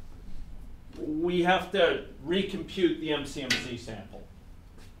in, we have to recompute the MCMC sample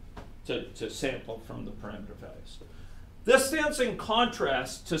to sample from the parameter values. This stands in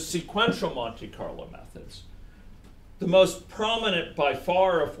contrast to sequential Monte Carlo methods, the most prominent by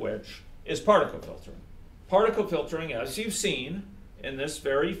far of which is particle filtering. Particle filtering, as you've seen in this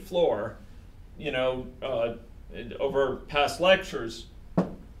very floor, over past lectures,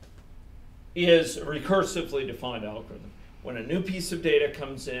 is a recursively defined algorithm. When a new piece of data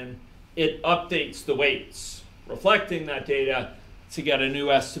comes in, it updates the weights, reflecting that data to get a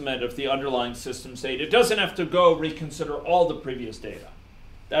new estimate of the underlying system state. It doesn't have to go reconsider all the previous data.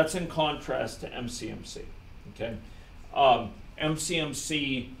 That's in contrast to MCMC. Okay?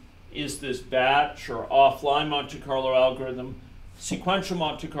 MCMC is this batch or offline Monte Carlo algorithm. Sequential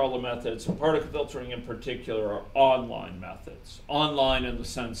Monte Carlo methods, and particle filtering in particular, are online methods. Online in the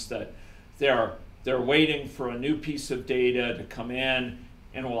sense that they're waiting for a new piece of data to come in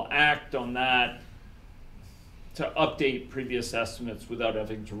and will act on that to update previous estimates without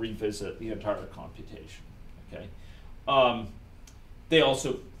having to revisit the entire computation. Okay. They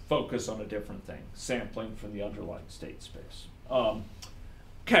also focus on a different thing, sampling from the underlying state space.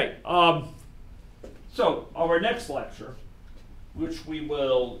 So our next lecture, which we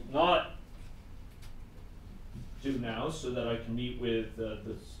will not do now so that I can meet with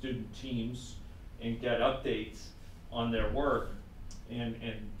the student teams and get updates on their work and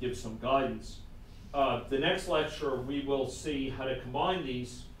give some guidance. The next lecture, we will see how to combine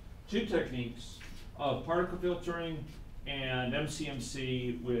these two techniques of particle filtering and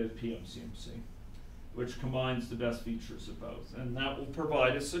MCMC with PMCMC, which combines the best features of both. And that will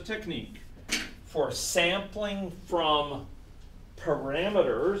provide us a technique for sampling from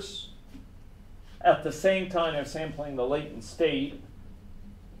parameters at the same time as sampling the latent state.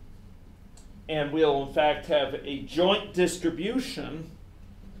 And we'll in fact have a joint distribution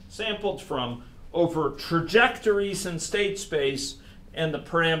sampled from over trajectories in state space and the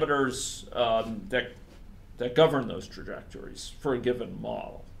parameters that govern those trajectories for a given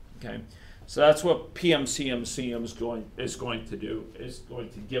model. Okay, so that's what PMCMC is going to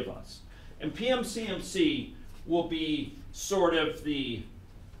give us. And PMCMC will be sort of the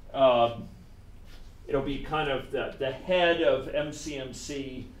it'll be kind of the head of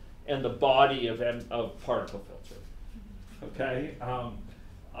MCMC and the body of particle filter. Okay,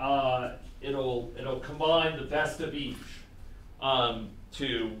 it'll combine the best of each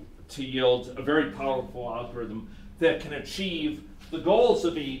to yield a very powerful algorithm that can achieve the goals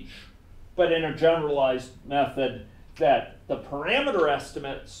of each, but in a generalized method that the parameter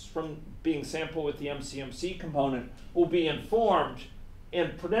estimates from being sampled with the MCMC component will be informed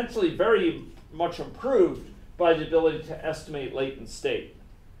and potentially very much improved by the ability to estimate latent state.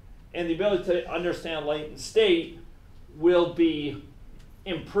 And the ability to understand latent state will be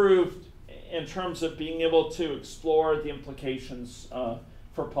improved in terms of being able to explore the implications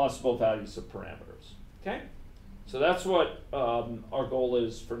for possible values of parameters. Okay? So that's what our goal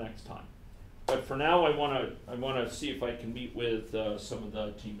is for next time. But for now, I want to see if I can meet with some of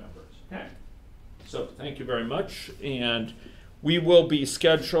the team members. Okay? So thank you very much, and we will be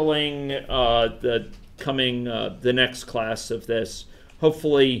scheduling the next class of this,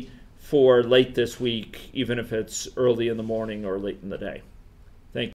 hopefully for late this week, even if it's early in the morning or late in the day.